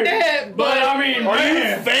sorry, like that, but I mean, Are you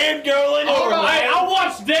man. fangirling Hold or on. I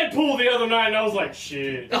watched Deadpool the other night and I was like,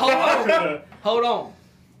 shit. Hold on. Hold on.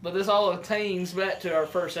 But this all attains back to our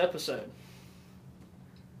first episode.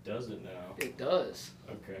 Does it now? It does.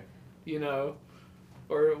 Okay. You know.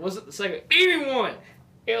 Or was it the second? Either one.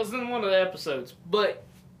 It was in one of the episodes. But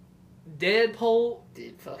Deadpool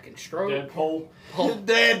did fucking stroke. Deadpool.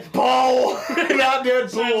 Deadpool? Not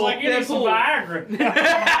Sounds Deadpool. like you need some Deadpool.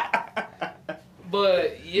 Viagra.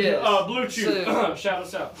 But yes. Blue Chew. So- Shout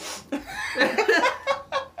us out.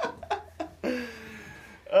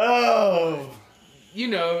 Oh. You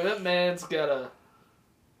know, that man's got a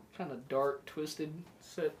kind of dark, twisted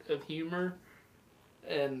set of humor.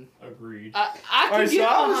 And Agreed. I can Alright, so get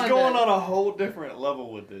I was behind going that. on a whole different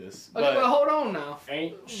level with this. Okay, but hold on now.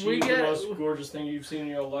 Ain't she We the get- most gorgeous thing you've seen in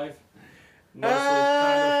your life? Mostly,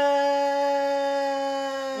 kind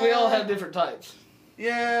We all have different types.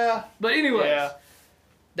 Yeah. But anyways, Yeah.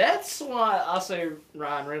 that's why I say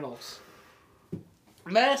Ryan Reynolds.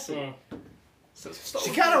 Massive. of. She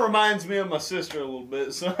kind of reminds me of my sister a little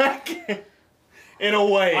bit, so I can't. In a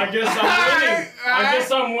way. I guess I'm winning. I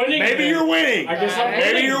guess I'm winning. Maybe then. you're winning. I guess I'm Maybe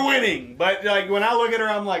winning. Maybe you're winning. But like when I look at her,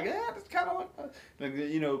 I'm like, it's kind of like,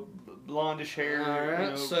 you know, blondish hair, Alright, you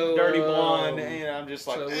know, so, dirty blonde, and I'm just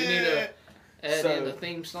like, so we need to add So- in the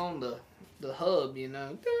theme song, the hub, you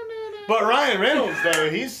know. But Ryan Reynolds though,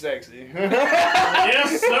 he's sexy.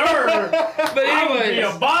 Yes, sir. But I would be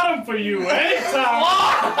anyways, a bottom for you anytime.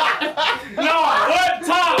 No, what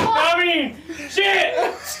top? I mean, shit.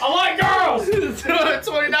 I like girls.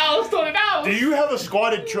 $20. Do you have a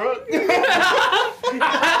squatted truck?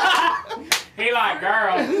 He like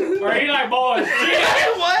girls, or he like boys.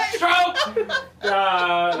 Shit. What? Stroke. But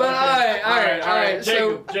alright.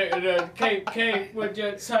 So Kate, what'd you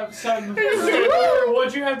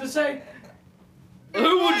have to say?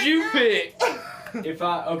 who would you pick? If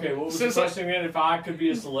what was Since the question again? If I could be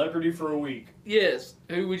a celebrity for a week. Yes,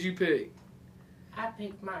 who would you pick? I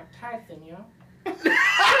picked Mike Tyson, yo.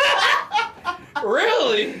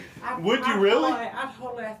 Really? Would you really? I'd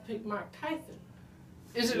totally have to pick Mike Tyson.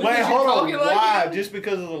 Is it Wait, because hold you're on. talking like Why? him? Just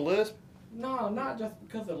because of the lisp? No, not just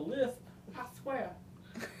because of the lisp. I swear.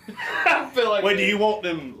 I feel like Wait, do you want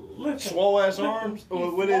them Listen, swole ass arms?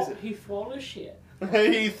 Or what is it? He swole as shit,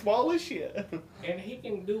 He swole as shit. and he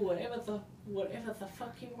can do whatever the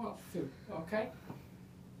fuck he wants to. Okay.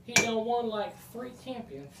 He done won like 3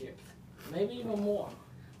 championships, maybe even more.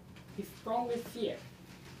 He's strong as shit,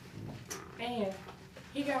 and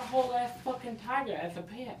he got a whole ass fucking tiger as a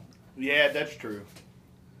pet. Yeah, that's true.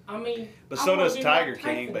 I mean, But I so wanna does be Tiger Mike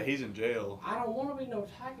King, Tyson. but he's in jail. I don't want to be no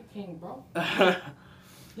Tiger King, bro.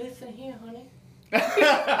 Listen here, honey.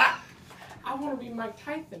 I want to be Mike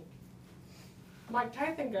Tyson. Mike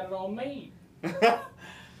Tyson got it all made. He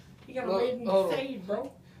got it Look, made in hold the on. shade,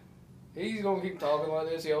 bro. He's gonna keep talking like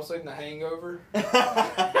this. Y'all seen The Hangover?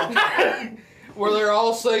 Where they're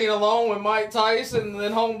all singing along with Mike Tyson, and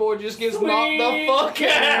then Homeboy just gets knocked the fuck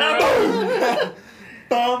out.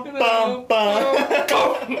 Bum, bum, bum.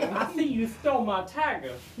 I see you stole my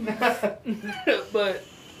tiger. But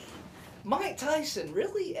Mike Tyson,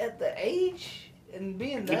 really at the age and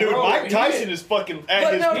being that Dude, old, Mike he Tyson did- is fucking at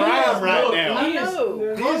But his no, he prime is- right look, now. I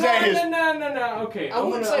know. He's at his- No. Okay, I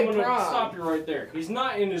wouldn't I'm say gonna prime. stop you right there. He's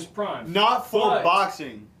not in his prime. Not for But-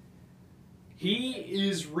 boxing. He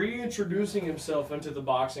is reintroducing himself into the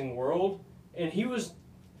boxing world, and he was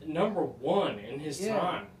number 1 in his Yeah.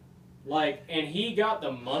 time. Like, and he got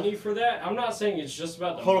the money for that. I'm not saying it's just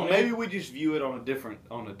about the Hold on, money. maybe we just view it on a different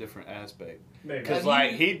aspect. Maybe. Because Have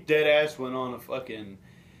like you- he dead ass went on a fucking,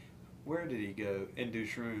 where did he go? And do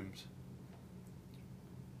shrooms.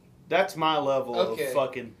 That's my level Okay. of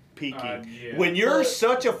fucking peaking. Yeah. When you're But-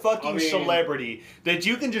 such a fucking I mean- celebrity that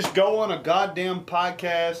you can just go on a goddamn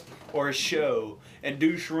podcast or a show and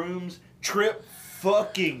do shrooms, trip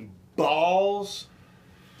fucking balls,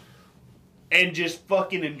 and just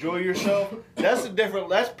fucking enjoy yourself, that's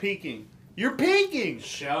peaking. You're peaking.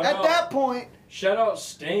 Shout At out. that point. Shout out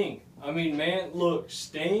Sting. I mean, man, look,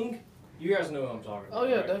 Sting. You guys know who I'm talking about. Oh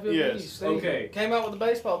yeah, right? definitely. Yes. Okay. Came out with a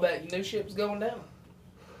baseball bat. You knew shit was going down.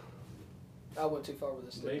 I went too far with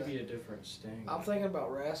this. didn't Maybe I? a different Sting. I'm thinking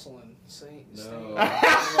about wrestling. See, No.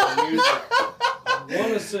 I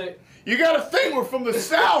want to say. You got a thing. We're from the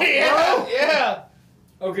South, bro. yeah.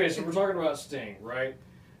 Okay, so we're talking about Sting, right?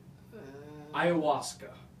 Ayahuasca.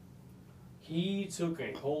 He took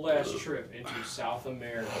a whole ass trip into South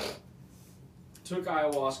America. Took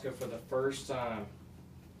ayahuasca for the first time.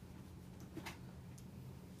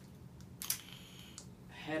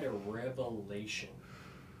 Had a revelation.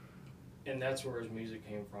 And that's where his music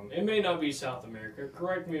came from. It may not be South America.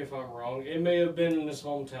 Correct me if I'm wrong. It may have been in his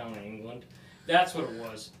hometown, England. That's what it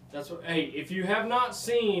was. That's what. Hey, if you have not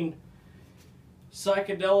seen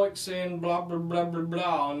Psychedelics and blah blah blah blah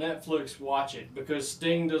blah on Netflix, watch it because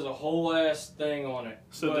Sting does a whole ass thing on it.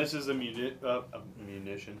 So But this is a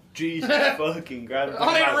munition. Jesus fucking God!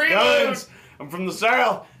 I ain't real. Guns. I'm from the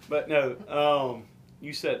South, but no.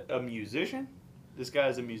 You said a musician. This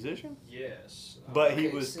guy's a musician, yes, but he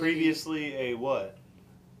Okay, was see. previously a what?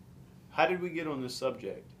 How did we get on this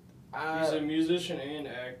subject? He's a musician and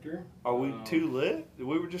actor. Are we too lit? We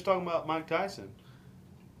were just talking about Mike Tyson.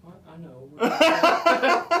 What? I know.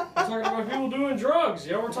 We're talking about people doing drugs.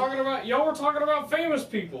 Y'all were talking about famous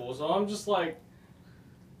people. So I'm just like,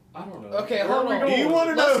 I don't know. Okay, Where hold are we on. going Do you with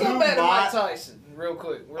wanna this? Let's know go who back to Mike Mike- Tyson real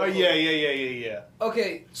quick. Oh yeah.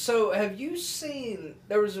 Okay, so have you seen?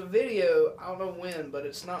 There was a video. I don't know when, but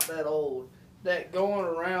it's not that old. That going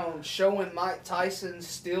around showing Mike Tyson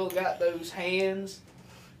still got those hands.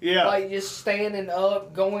 Yeah. Like just standing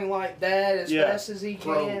up, going like that as Yeah. fast as he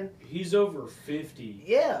Bro, can. he's over 50.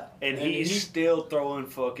 Yeah, and and he's he- still throwing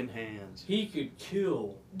fucking hands. He could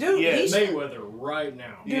kill dude. Yeah, he's Mayweather right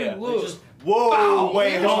now. Dude, Yeah. look. Just Whoa, Bow!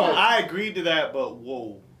 wait, Yeah. hold on. I agreed to that, but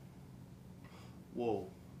whoa.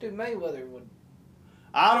 Dude, Mayweather would.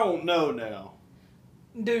 I don't know now.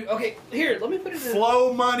 Dude, okay, here, let me put it in.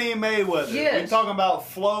 Flow Money Mayweather. Yes. We're talking about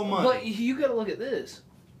Flow Money. But you gotta look at this.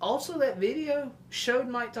 Also, that video showed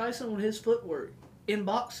Mike Tyson with his footwork in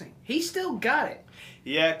boxing. He still got it.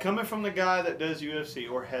 Yeah, coming from the guy that does UFC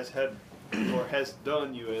or has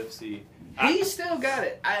done UFC. He still got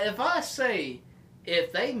it.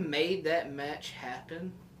 If they made that match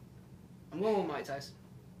happen, I'm going with Mike Tyson.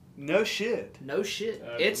 No shit. No shit.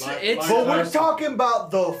 Mike It's But Tyson. we're talking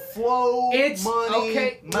about the Flow Money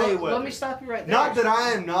okay. Mayweather. Let me stop you right there. Not that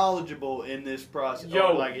I am knowledgeable in this process. Yo,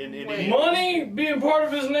 or like in any. money being part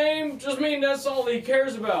of his name just mean that's all he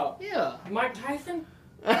cares about. Yeah. Mike Tyson?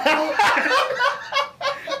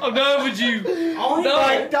 I'm done with you. Only No.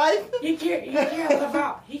 Mike Tyson? He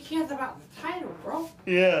cares about the title, bro.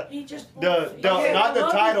 Yeah. He just The wants- not the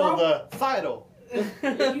love you, title, bro. the title.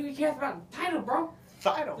 He cares about the title, bro.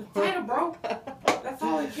 Title. The title, bro. That's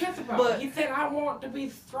all he cares about. But- he said, "I want to be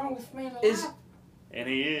the strongest man alive." Is- And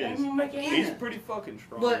he I'm is. gonna make it He's happen. pretty fucking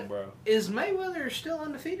strong, But- bro. Is Mayweather still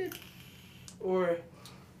undefeated? Or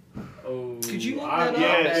Oh, Could you look I- that up?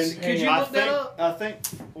 Yes. Could you I look that up? I think.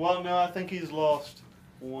 Well, no, I think he's lost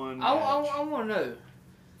one. I match. want to know.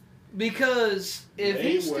 Because if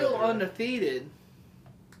he's still Mayweather. undefeated,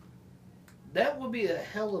 that would be a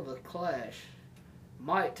hell of a clash.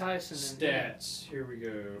 Mike Tyson and him. Stats. Here we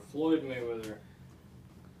go. Floyd Mayweather.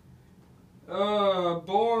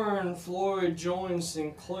 Born Floyd Jones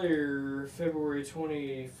Sinclair, February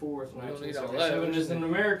 24th, We don't need all that, 1977, we is just an need-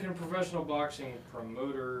 American professional boxing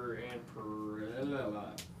promoter and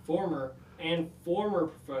former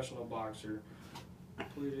professional boxer.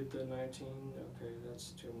 Completed the 19. Okay, that's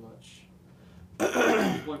too much.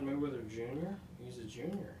 Floyd Mayweather Jr. He's a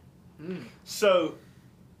junior. So,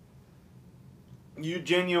 you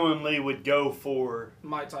genuinely would go for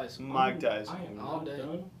Mike Tyson. Mike Tyson I am All not day.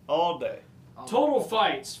 done. all day. Total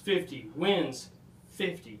fights 50, wins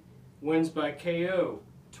 50, wins by KO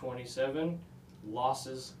 27,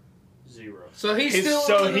 losses 0. So he's still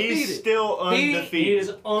undefeated. He's still He undefeated.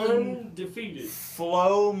 is undefeated,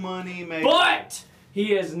 Flow Money Mayweather. but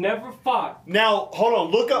he has never fought. Now, hold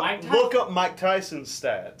on. Look Mike up Mike Tyson's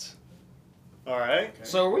stats. All right.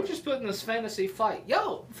 So we're just putting this fantasy fight.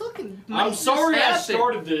 Yo, fucking. I'm make sorry this I happen.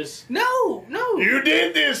 started this. No. You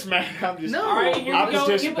did this, man. I'm just. No. All right, here I we go.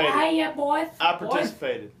 participated. Hey, yeah, boys. I Boys,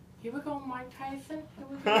 participated. here we go, Mike Tyson. Here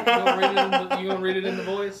we You go. gonna read it in the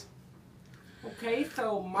voice? Okay,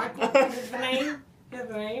 so Michael is the name. Here's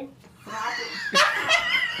the name.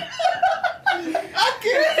 I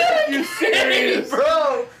can't take you serious,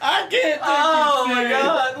 Bro. I can't take Oh you my serious.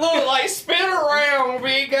 god. Look, like spin around, we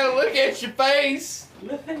ain't gotta look at your face.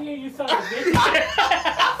 Listen here, you son of a bitch.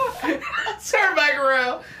 Turn back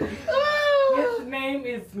around. His name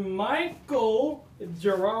is Michael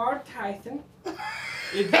Gerard Tyson.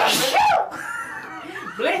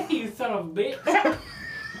 Bless you, son of a bitch.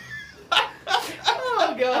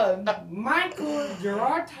 Oh god. Michael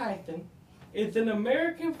Gerard Tyson is an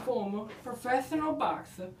American former professional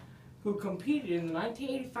boxer who competed in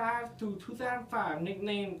 1985 through 2005,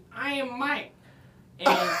 nicknamed I Am Mike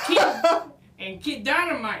and Kid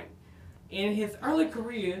Dynamite. In his early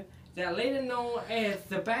career, that later known as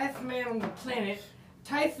the best man on the planet,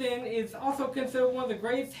 Tyson is also considered one of the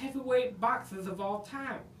greatest heavyweight boxers of all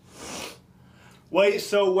time. Wait,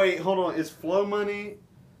 hold on. Is Flow Money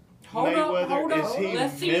Mayweather, hold on. is he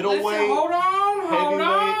Let's see. middleweight, Hold on.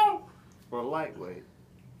 heavyweight? or lightweight?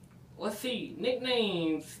 Let's see.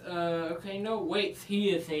 Nicknames. Okay, no weights.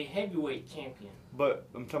 He is a heavyweight champion. But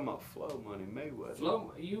I'm talking about Flow Money Mayweather.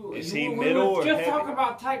 Flo, you. Is you, he we middle were or just heavy? talking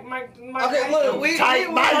about Mike. Okay, Tyson. look, we Tight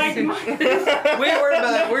ain't Mike. we ain't worried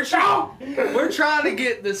about that. We're trying to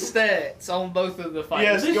get the stats on both of the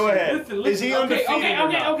fights. Yes, go ahead. Is he undefeated or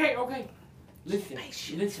not? Okay. Listen.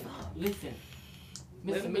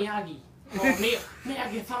 Mr. Miyagi.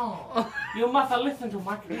 Miyagi-san. You must listen to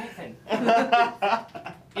Mike Tyson.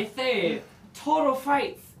 It says total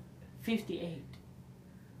fights 58,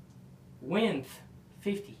 wins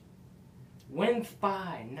 50, wins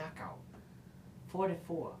by knockout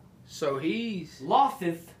 44, So he's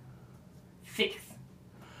losses 6,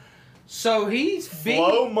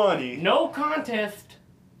 Flow money. no contest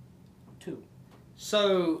 2.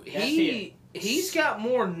 So That's he's got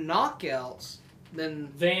more knockouts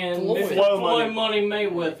than. Then Floyd. Floyd Money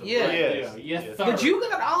Mayweather. Yeah. right Yes. there. Yes, Yes. sir. But you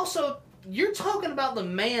got also. You're talking about the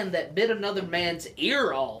man that bit another man's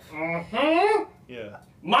ear off. Mm-hmm. Yeah.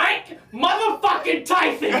 Mike motherfucking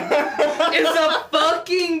Tyson. It's a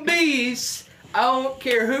fucking beast. I don't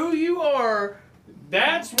care who you are.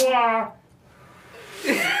 That's why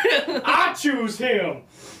I choose him.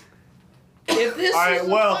 If this All right. is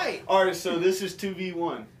a Well. fight, All right. So this is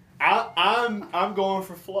 2v1. I'm going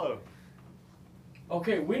for Flow.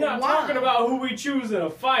 Okay, we're not Why? talking about who we choose in a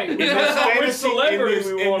fight. We're In talking this about which fantasy,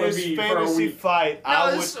 celebrity we in want to this be for a fantasy week. fight, No,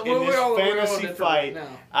 I this- would we're in this all- we're all fantasy different fight, now.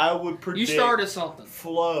 I would predict you started something.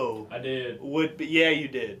 Flow I did. would be. Yeah, you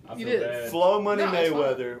did. I You feel did. bad. Flow Money No, it's fine.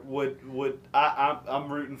 Mayweather would. I'm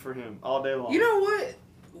rooting for him all day long. You know what?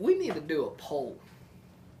 We need to do a poll.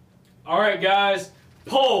 All right, guys.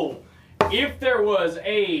 Poll. If there was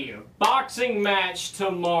a boxing match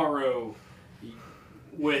tomorrow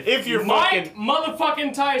with If you're Mike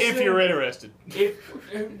motherfucking Tyson. if you're interested.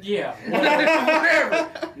 Yeah.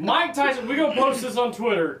 Whatever. Mike Tyson, we're going to post this on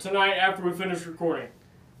Twitter tonight after we finish recording.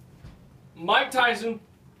 Mike Tyson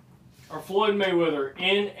or Floyd Mayweather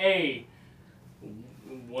in a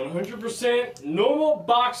 100% normal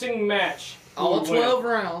boxing match. Who All would win? 12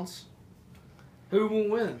 rounds. Who will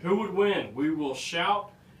win? Who would win? We will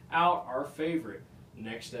shout out our favorite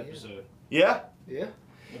next episode. Yeah. Yeah.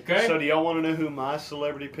 Okay? So do y'all want to know who my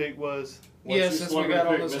celebrity pick was? What's Yeah, your since we celebrity got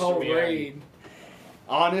on pick, this Mr. whole Miyagi? raid.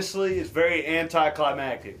 Honestly, it's very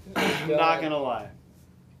anticlimactic. I'm not gonna lie.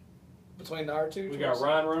 Between our two. We got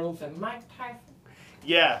Ryan Reynolds and Mike Tyson.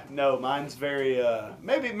 Yeah, no, mine's very.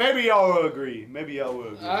 Maybe y'all will agree. Maybe y'all will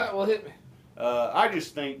agree. Alright, well hit me. I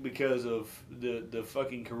just think because of the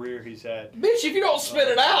fucking career he's had. Bitch, if you don't spit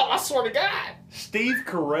it out, I swear to God. Steve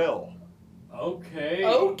Carell. Okay.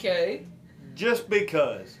 Okay. Just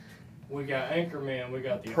because. We got Anchorman. We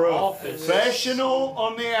got The Office. Professional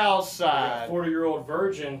on the outside. 40-year-old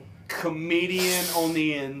virgin. Comedian on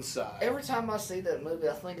the inside. Every time I see that movie,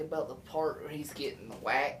 I think about the part where he's getting the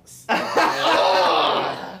wax.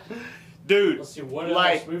 Dude, Let's see what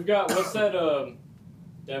Like- else we've got. What's that?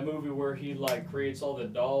 That movie where he like creates all the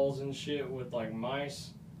dolls and shit with like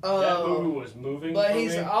mice. That movie was moving. But for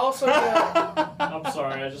he's me. also got I'm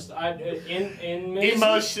sorry.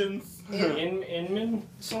 emotions. Inman.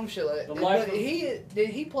 some shit like The that. life But of- did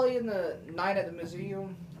he play in the Night at the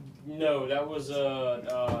Museum? No, that was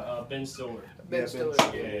Ben Stiller. Ben Ben Stiller.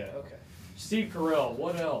 Stiller. Yeah. Okay. Steve Carell.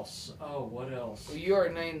 What else? Oh, what else? Well, you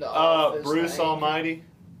already named the Office. Bruce the Anchor. Almighty.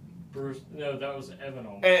 Bruce. No, that was Evan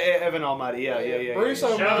Almighty. Evan Almighty. Yeah. Bruce yeah.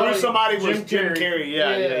 Almighty. Bruce Almighty was Jim Jim Carrey.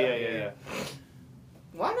 Carrey. Yeah.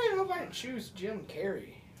 Why didn't nobody choose Jim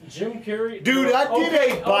Carrey? Jim Carrey. Dude, I did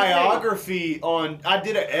Okay, a biography I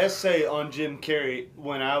did an essay on Jim Carrey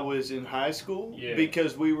when I was in high school Yeah.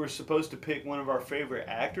 because we were supposed to pick one of our favorite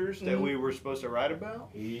actors that Mhm. we were supposed to write about.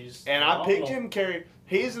 He's And I picked phenomenal. Jim Carrey.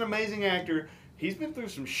 He's an amazing actor. He's been through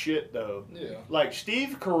some shit though. Yeah. Like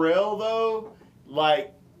Steve Carell though,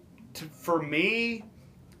 like for me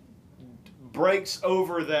breaks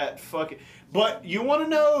over that fucking. But you want to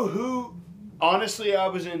know who? Honestly, I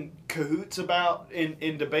was in cahoots about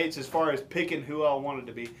in debates as far as picking who I wanted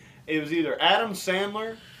to be. It was either Adam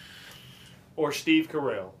Sandler or Steve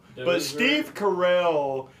Carell. But Those Steve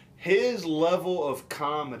Carell, his level of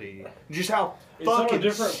comedy, just how It's on a fucking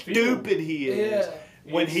different field. stupid he is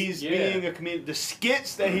when It's- he's yeah. being a comedian. The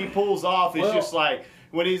skits that he pulls off is Well- just like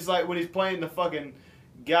when he's playing the fucking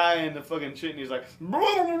guy in the fucking shit and he's like, you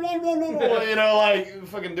know, like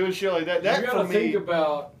fucking doing shit like that. You That gotta for think me.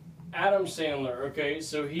 about Adam Sandler. Okay,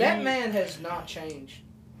 so That man has not changed.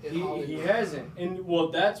 In He Hollywood. hasn't, and well,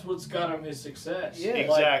 that's what's got him his success. Yeah. Like,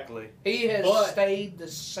 Exactly. He has But- stayed the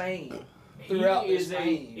same he throughout is this a.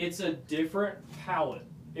 game. It's a different palette.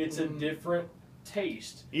 It's a Mhm. different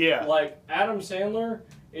taste. Yeah. Like Adam Sandler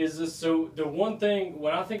is this, so the one thing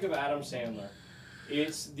when I think of Adam Sandler,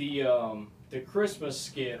 it's the Christmas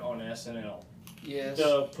skit on SNL. Yes.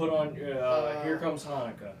 The put on Here Comes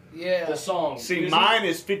Hanukkah. Yeah. The song. See, Because mine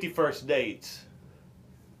is 51st Dates.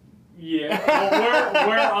 Yeah, well,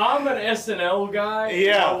 where I'm an SNL guy,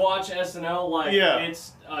 Yeah. I watch SNL like Yeah.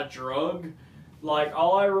 it's a drug. Like,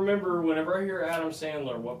 all I remember whenever I hear Adam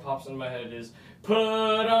Sandler, what pops in my head is, put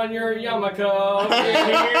on your yarmulke,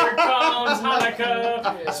 here comes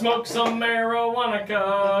Hanukkah, smoke some marijuana,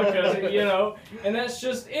 cause, you know, and that's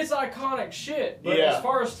just, it's iconic shit. But as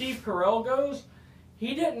far as Steve Carell goes,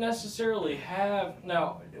 he didn't necessarily have,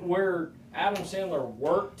 now, where Adam Sandler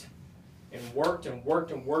worked and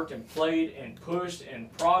played and pushed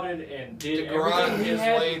and prodded and did everything he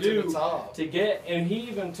had to do to get, and he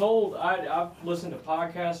even told, I've listened to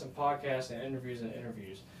podcasts and interviews,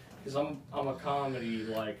 because I'm a comedy,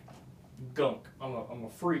 like, gunk. I'm a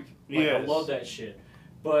freak. Like, I love that shit.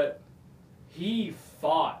 But he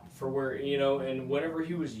fought for where, you know, and whenever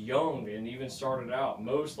he was young and even started out,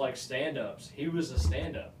 most, like, stand-ups, he was a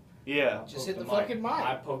stand-up. Yeah. Just hit the fucking mic.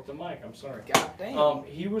 I poked the mic. I'm sorry. God damn.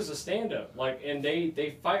 He was a stand-up, like, and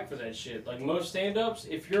they fight for that shit. Like, most stand-ups,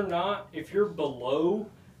 if you're below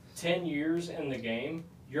 10 years in the game,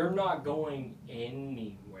 you're not going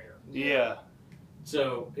anywhere. Yeah.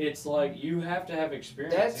 So it's like you have to have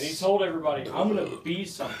experience. And he told everybody, "I'm gonna be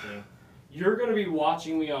something. You're gonna be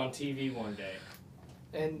watching me on TV one day."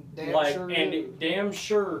 And damn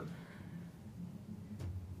sure.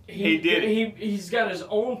 He did it. He's got his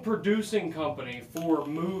own producing company for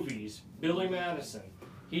movies, Billy Madison.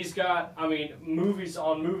 He's got, I mean, movies,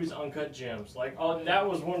 Uncut Gems. Like, that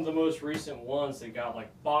was one of the most recent ones that got, like,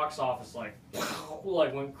 box office, like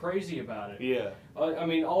went crazy about it. Yeah. I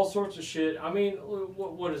mean, all sorts of shit. I mean,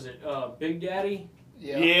 what is it? Big Daddy?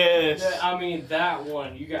 Yeah. Yes. I mean, that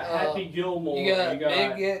one. You got Happy Gilmore. You got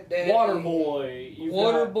Big Daddy. Waterboy.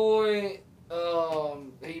 Waterboy.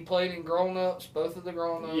 He played in Grown Ups, both of the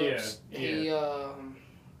Grown Ups. Yeah.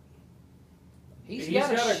 He's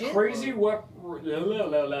got a crazy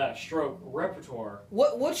stroke repertoire.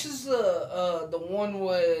 Which is the one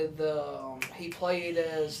with he played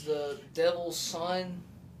as the devil's son?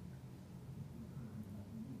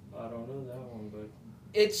 I don't know that one, but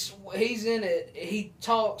he's in it. He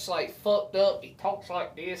talks like fucked up. He talks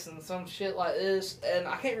like this and some shit like this, and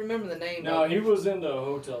I can't remember the name. No, he was in the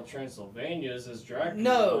Hotel Transylvania as Dracula.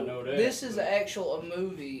 No, I know that, this is a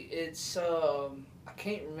movie. It's I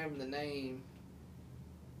can't remember the name,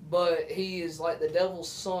 but he is like the devil's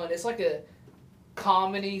son. It's like a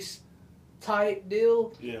comedy type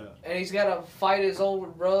deal. Yeah. And he's got to fight his older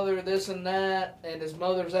brother, this and that, and his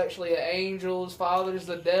mother's actually an angel. His father's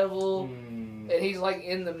the devil. And he's like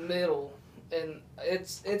in the middle, and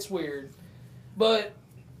it's weird, but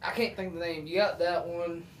I can't think of the name. You got that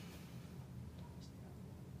one.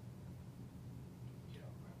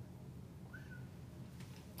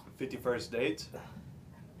 "51st Dates."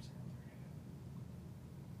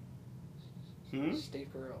 Steve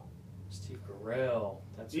Carell. Steve Carell.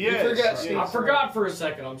 That's I forgot for a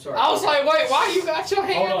second. I'm sorry. I was like, wait, why you got your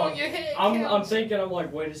hand Hold on your head? I'm thinking. I'm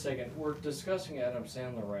like, wait a second. We're discussing Adam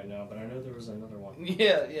Sandler right now, but I know there was another one.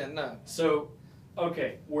 Yeah, no. So,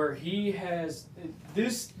 okay, where he has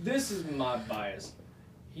this is my bias.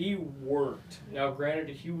 He worked. Now, granted,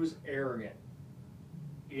 he was arrogant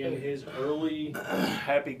in his early.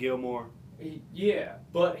 Happy Gilmore. Yeah,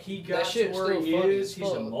 but he got to where he is. He's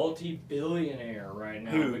a fuck. multi-billionaire right now.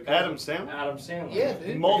 Who? Adam Sandler? Adam Sandler. Yeah,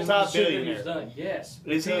 dude. Multi-billionaire. He's done. Yes.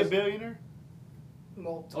 Is he a billionaire?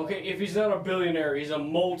 Okay, if he's not a billionaire, he's a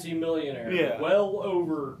multi-millionaire. Yeah. Well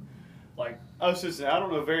over, like. I was just saying, I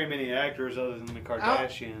don't know very many actors other than the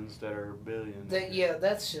Kardashians that are billions.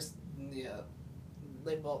 That's just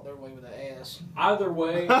they bought their way with the ass. Either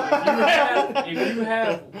way, if you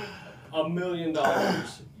have $1 million,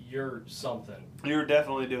 you're something. You're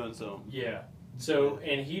definitely doing something. Yeah. So,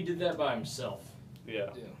 and he did that by himself. Yeah.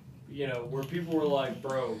 You know, where people were like,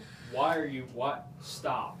 bro,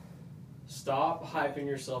 stop hyping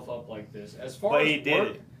yourself up like this. As far But as he did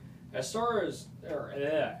it. As far as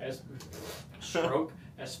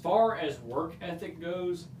as far as work ethic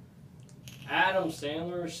goes, Adam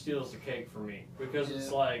Sandler steals the cake for me, because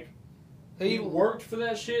it's like he worked for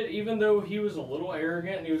that shit, even though he was a little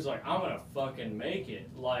arrogant and he was like, I'm gonna fucking make it.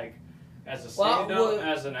 Like, as a stand-up,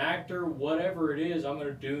 as an actor, whatever it is, I'm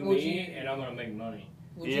gonna do me and I'm gonna make money.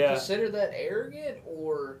 Would you consider that arrogant,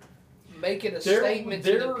 or making a statement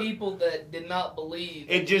to the people that did not believe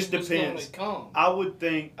it just was depends. Going to come? I would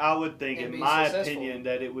think in my successful. opinion,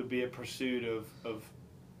 that it would be a pursuit of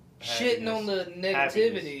shitting on the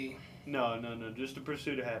negativity. Happiness. No, just a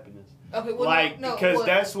pursuit of happiness. Okay, well, because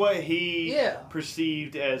that's what he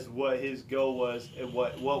perceived as what his goal was, and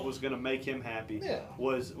what was going to make him happy. Yeah.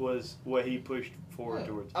 Was what he pushed forward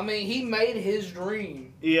towards. I mean, he made his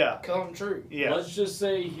dream come true. Yeah. Let's just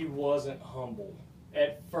say he wasn't humble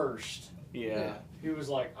at first. Yeah. He was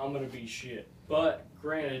like, I'm gonna be shit. But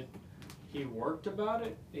granted, he worked about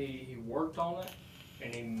it. He worked on it,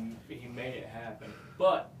 and he made it happen.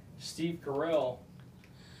 But Steve Carell,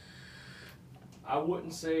 I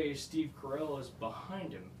wouldn't say Steve Carell is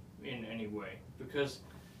behind him in any way, because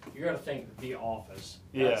you got to think The Office.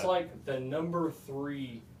 That's Yeah. like the number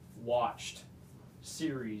 3 watched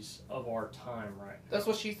series of our time right now. That's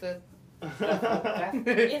what she said. Is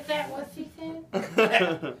that what she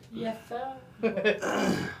said? Yes, sir.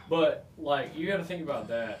 But, like, you got to think about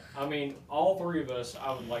that. I mean, all 3 of us,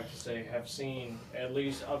 I would like to say, have seen at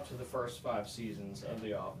least up to the first 5 seasons of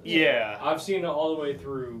The Office. Yeah. I've seen it all the way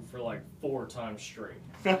through for like 4 times straight.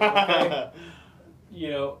 Okay?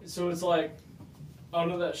 You know, so it's like, I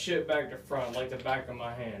know that shit back to front, like the back of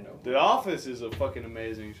my hand. The Office is a fucking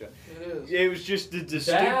amazing show. It is. It was just the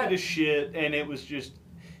stupidest shit, and it was just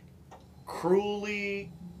cruelly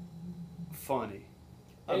funny.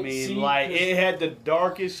 I And mean, see, like, 'cause- it had the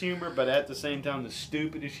darkest humor, but at the same time, the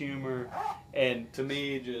stupidest humor. And to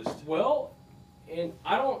me, just... Well, and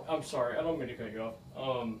I'm sorry, I don't mean to cut you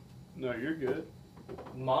off. No, you're good.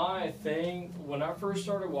 My thing, when I first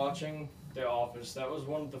started watching The Office, that was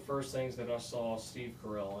one of the first things that I saw Steve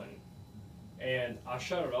Carell in. And I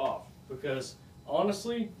shut it off because,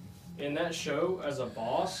 honestly, in that show, as a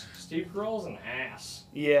boss, Steve Carell's an ass.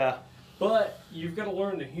 Yeah. But you've got to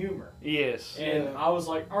learn the humor. Yes. And Yeah. I was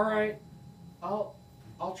like, all right, I'll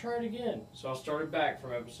try it again. So I started back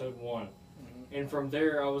from episode 1. And from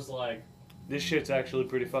there, I was like, This shit's actually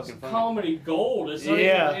pretty fucking funny. comedy gold. It's not,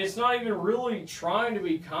 Yeah. it's not even really trying to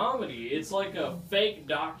be comedy. It's like a fake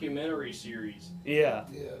documentary series. Yeah.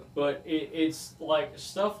 Yeah. But it's like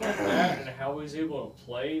stuff like that and how he's able to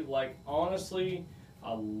play. Like, honestly,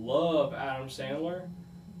 I love Adam Sandler.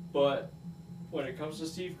 But when it comes to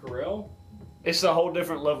Steve Carell, It's a whole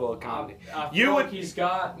different level of comedy. I feel You like would- he's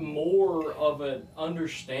got more of an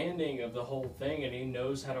understanding of the whole thing, and he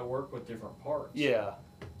knows how to work with different parts. Yeah.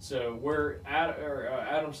 So where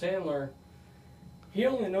Adam Sandler, he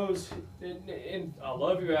only knows. And I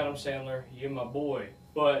love you, Adam Sandler. You're my boy,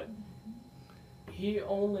 but he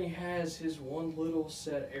only has his one little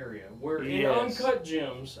set area. Where in Yes. Uncut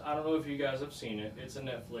Gems, I don't know if you guys have seen it. It's a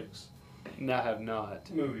Netflix No, I have not.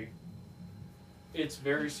 movie. It's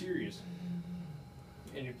very serious.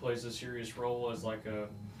 And he plays a serious role as like a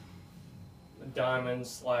diamond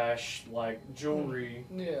 / like jewelry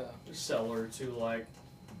Yeah. seller to like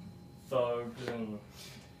thugs and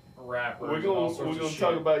rappers. We're and all gonna sorts of shit.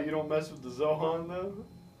 talk about you don't mess with the Zohan though.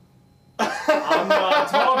 I'm not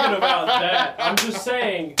talking about that. I'm just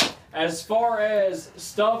saying, as far as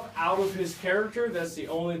stuff out of his character, that's the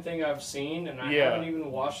only thing I've seen, and I Yeah. haven't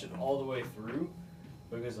even watched it all the way through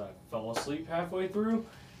because I fell asleep halfway through.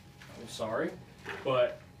 I'm sorry,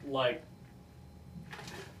 but like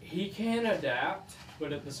he can adapt,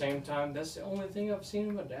 but at the same time, that's the only thing I've seen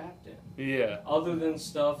him adapt in. Yeah. Other than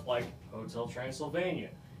stuff like Hotel Transylvania,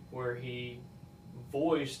 where he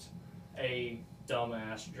voiced a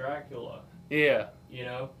dumbass Dracula, Yeah. you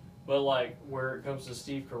know? But like, where it comes to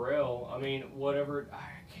Steve Carell, I mean, whatever, I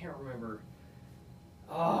can't remember.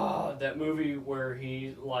 That movie where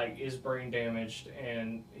he like is brain damaged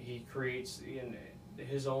and he creates in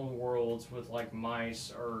his own worlds with like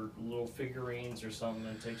mice or little figurines or something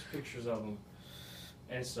and takes pictures of them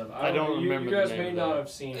and stuff. I don't remember You the guys name may of not that. have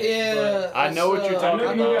seen it. Yeah. I know what you're it's, talking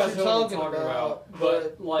I know about. what you're talking about,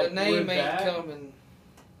 but, like, the name with ain't that- coming.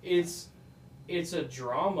 It's a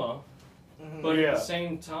drama, Mhm. but Yeah. at the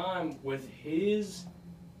same time, with his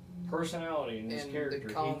personality and his And character, the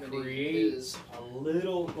he comedy creates is- a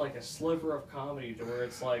little, like a sliver of comedy to where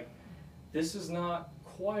it's like, this is not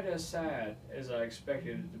quite as sad as I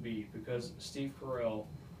expected it to be, because Steve Carell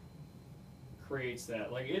creates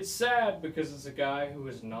that. Like, it's sad because it's a guy who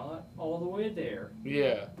is not all the way there,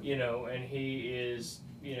 Yeah. you know, and he is,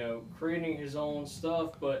 you know, creating his own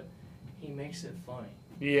stuff, but he makes it funny.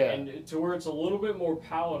 Yeah. And to where it's a little bit more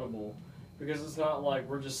palatable, because it's not like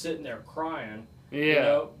we're just sitting there crying. Yeah. You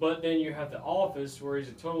know? But then you have The Office, where he's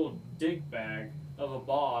a total dickbag of a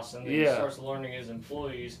boss, and then he Yeah. starts learning his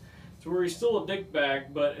employees, to where he's still a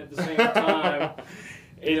dickbag, but at the same time,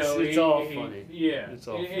 you know, it's all funny. Yeah, It's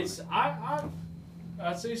all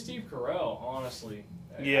I'd say Steve Carell, honestly.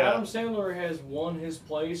 Yeah. Adam Sandler has won his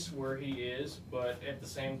place where he is, but at the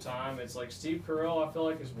same time, it's like Steve Carell, I feel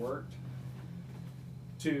like, has worked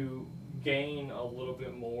to gain a little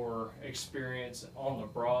bit more experience on the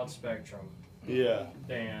broad spectrum Yeah.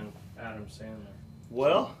 than Adam Sandler.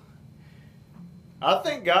 Well, I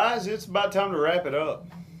think, guys, it's about time to wrap it up.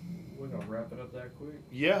 We're gonna wrap it up that quick.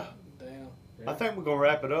 Yeah. Damn. I think we're gonna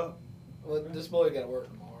wrap it up. Well, this boy got to work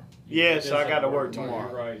tomorrow. Yes, He I does gotta have work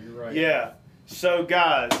tomorrow. You're right. Yeah. So,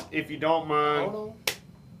 guys, if you don't mind, Hold on.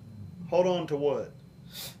 Hold on to what?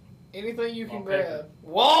 Anything you can On grab. paper.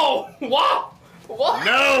 Whoa! Whoa! What?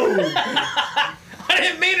 No! I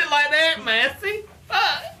didn't mean it like that, Matthew.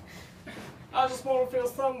 Fuck. I just want to feel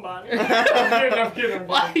somebody. I'm kidding.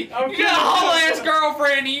 Like, you got a whole ass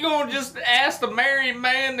girlfriend and you gonna just ask the married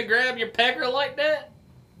man to grab your pecker like that?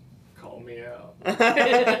 Call me out.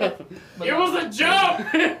 But It was a joke!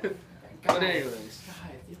 But anyways,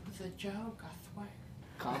 Guys, it was a joke, I swear.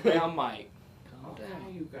 calm down, Mike. Calm Okay,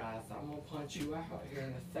 down. you guys, I'm gonna punch you out here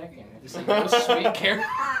in a second. This ain't no sweet Karen.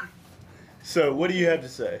 So, what do you have to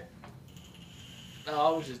say? No,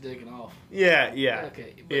 I was just digging off. Yeah.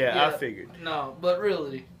 Okay. But Yeah, I figured. No, but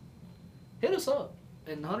really, hit us up,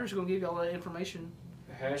 and Hunter's gonna give you all that information.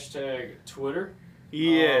 Hashtag Twitter.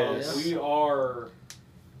 Yes. We are.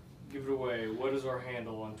 Give it away. What is our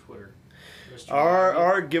handle on Twitter? Mr.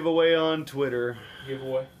 Our giveaway on Twitter.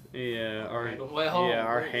 giveaway. Yeah, our Handle. Wait, hold Yeah, on.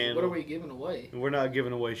 our What handle. are we giving away? We're not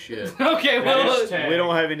giving away shit. Okay, well, Hashtag- We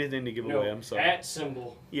don't have anything to give No, away. I'm sorry. at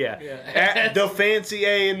symbol. Yeah. yeah. At the fancy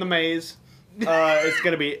A in the maze. It's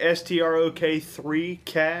gonna be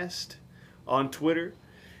STROK3cast on Twitter.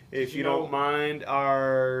 If you don't mind,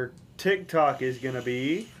 our TikTok is gonna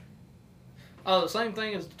be. Oh, the same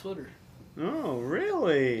thing as the Twitter. Oh,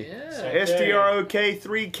 really? Yeah. Same.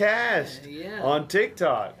 STROK3cast Yeah. on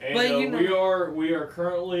TikTok. And But you know- we are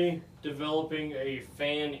currently developing a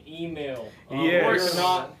fan email. Yes.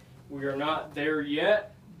 We are not there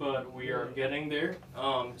yet, but we are getting there.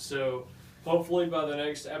 So hopefully by the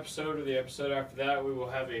next episode or the episode after that, we will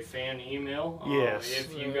have a fan email. Yes.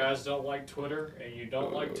 If you guys don't like Twitter and you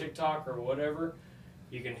don't like TikTok or whatever,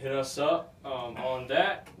 you can hit us up on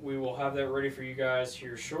that. We will have that ready for you guys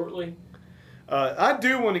here shortly. I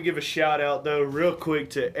do want to give a shout out though, real quick,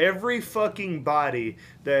 to every fucking body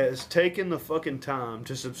that has taken the fucking time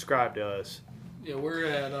to subscribe to us. Yeah, we're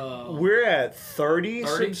at. We're at 30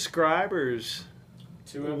 30? subscribers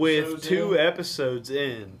 2 with episodes 2 in. episodes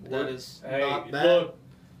in. That is Hey, not bad. look,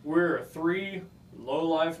 we're 3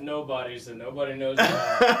 low-life nobodies that nobody knows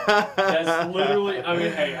about. That's literally, I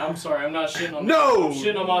mean, hey, I'm sorry, I'm not shitting on No, I'm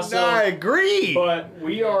shitting on myself. I agree. But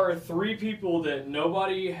we are 3 people that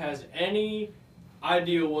nobody has any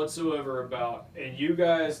idea whatsoever about, and you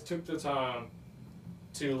guys took the time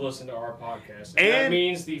to listen to our podcast. And that And-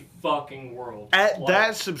 means the fucking world. At Like,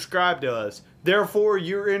 that, subscribe to us. Therefore,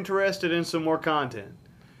 you're interested in some more content.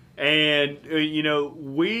 And you know,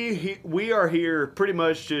 we are here pretty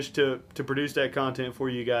much just to produce that content for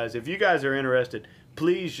you guys. If you guys are interested,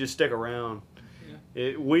 please just stick around.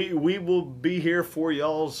 We will be here for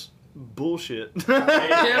y'all's bullshit.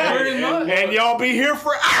 Yeah, pretty much. And y'all be here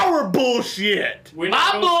for our bullshit. we're My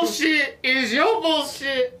not gonna- bullshit is your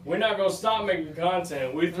bullshit. We're not gonna stop making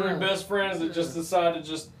content. We 3 best friends that just decide to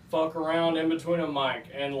just fuck around in between a mic,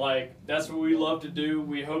 and like that's what we love to do.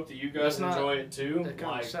 We hope that you guys That's not- enjoy it too. That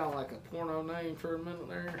kind Like, of sound like a porno name for a minute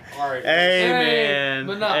there. all right, Hey, Hey, man.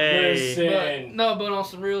 but not- Hey. listen. But on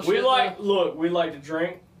some real we shit. like though, look. We like to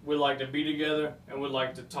drink. We like to be together, and we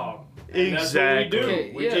like to talk. And that's what Exactly. we do.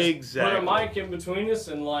 Okay, We yes. just Exactly. put a mic in between us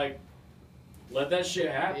and like let that shit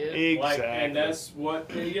happen. Yeah. Like, Exactly. and that's what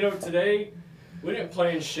today. We didn't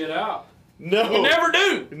plan shit out. No. we never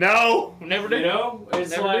do. No. We never do. You know, it's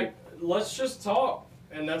Never like let's just talk,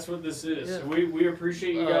 and that's what this is. Yeah. So we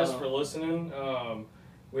appreciate you guys Uh, for listening.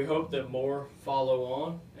 We hope that more follow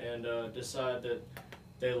on and decide that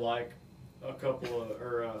they like a couple of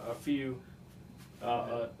or a few,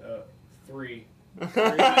 3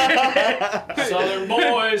 Southern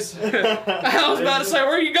boys. I was about to say,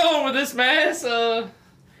 where are you going with this, Mass?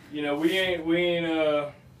 You know, we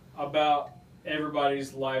ain't about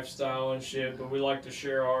everybody's lifestyle and shit, but we like to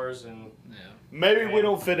share ours and. Maybe we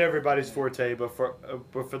don't fit everybody's forte, but for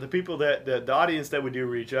the people that the audience that we do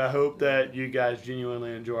reach, I hope that you guys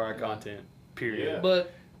genuinely enjoy our content. Period. Yeah.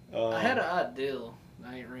 But I had an ideal.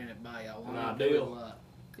 I ain't ran it by y'all. An Why not do it ideal. live?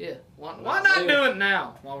 Yeah. Why An not ideal. do it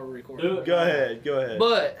now while we're recording? Do it. Go ahead. Go ahead.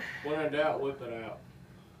 But When in doubt, whip it out.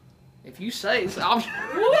 if you say so, I'm.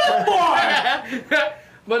 Boy!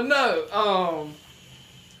 But no.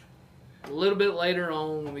 A little bit later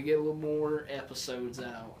on, when we get a little more episodes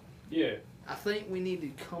out, Yeah. I think we need to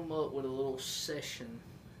come up with a little session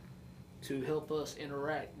to help us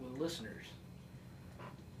interact with listeners.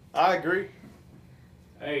 I agree.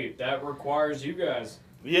 Hey, that requires you guys.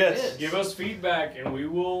 Yes. Give us feedback, and we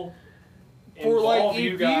will For, like, involve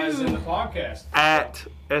you if guys you- in the podcast. At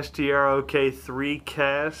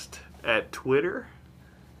STROK3cast at Twitter.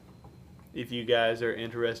 If you guys are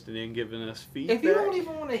interested in giving us feedback. If you don't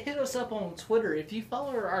even want to hit us up on Twitter, if you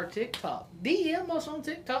follow our TikTok, DM us on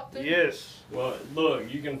TikTok too. Yes. Well, look,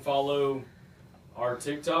 you can follow Our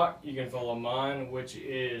TikTok, you can follow mine, which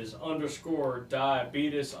is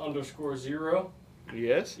 _diabetes_0.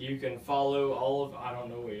 Yes. You can follow all of, I don't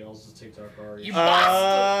know what else's TikTok are. You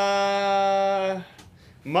bastard!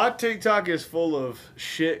 My TikTok is full of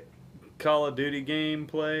shit Call of Duty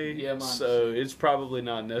gameplay. Yeah, mine so it's probably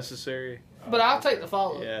not necessary. But I'll take the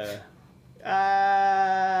follow. Yeah.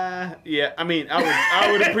 Yeah. I mean,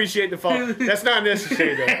 I would appreciate the follow. That's not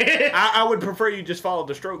necessary though. I would prefer you just follow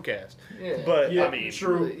the Strokecast. Yeah. But Yeah, I mean,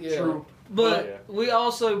 true, yeah. true. But Yeah. we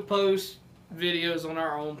also post videos on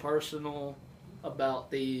our own personal about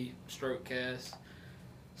the Strokecast.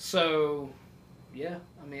 So, yeah,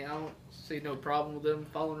 I mean, I don't see no problem with them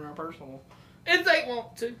following our personal if they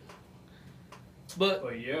want to.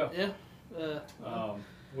 But yeah,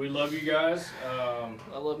 we love you guys.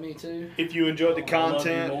 I love me too. if you enjoyed the I love you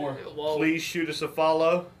content, more. Whoa. please shoot us a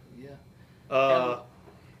follow. Yeah.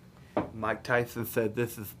 Mike Tyson said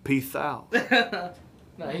this is peace out.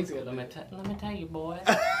 No, he's good. Let me tell you, boys.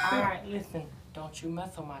 Alright, listen. Don't you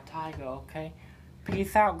mess with my tiger, okay?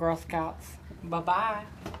 Peace out, Girl Scouts.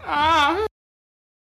 Bye-bye.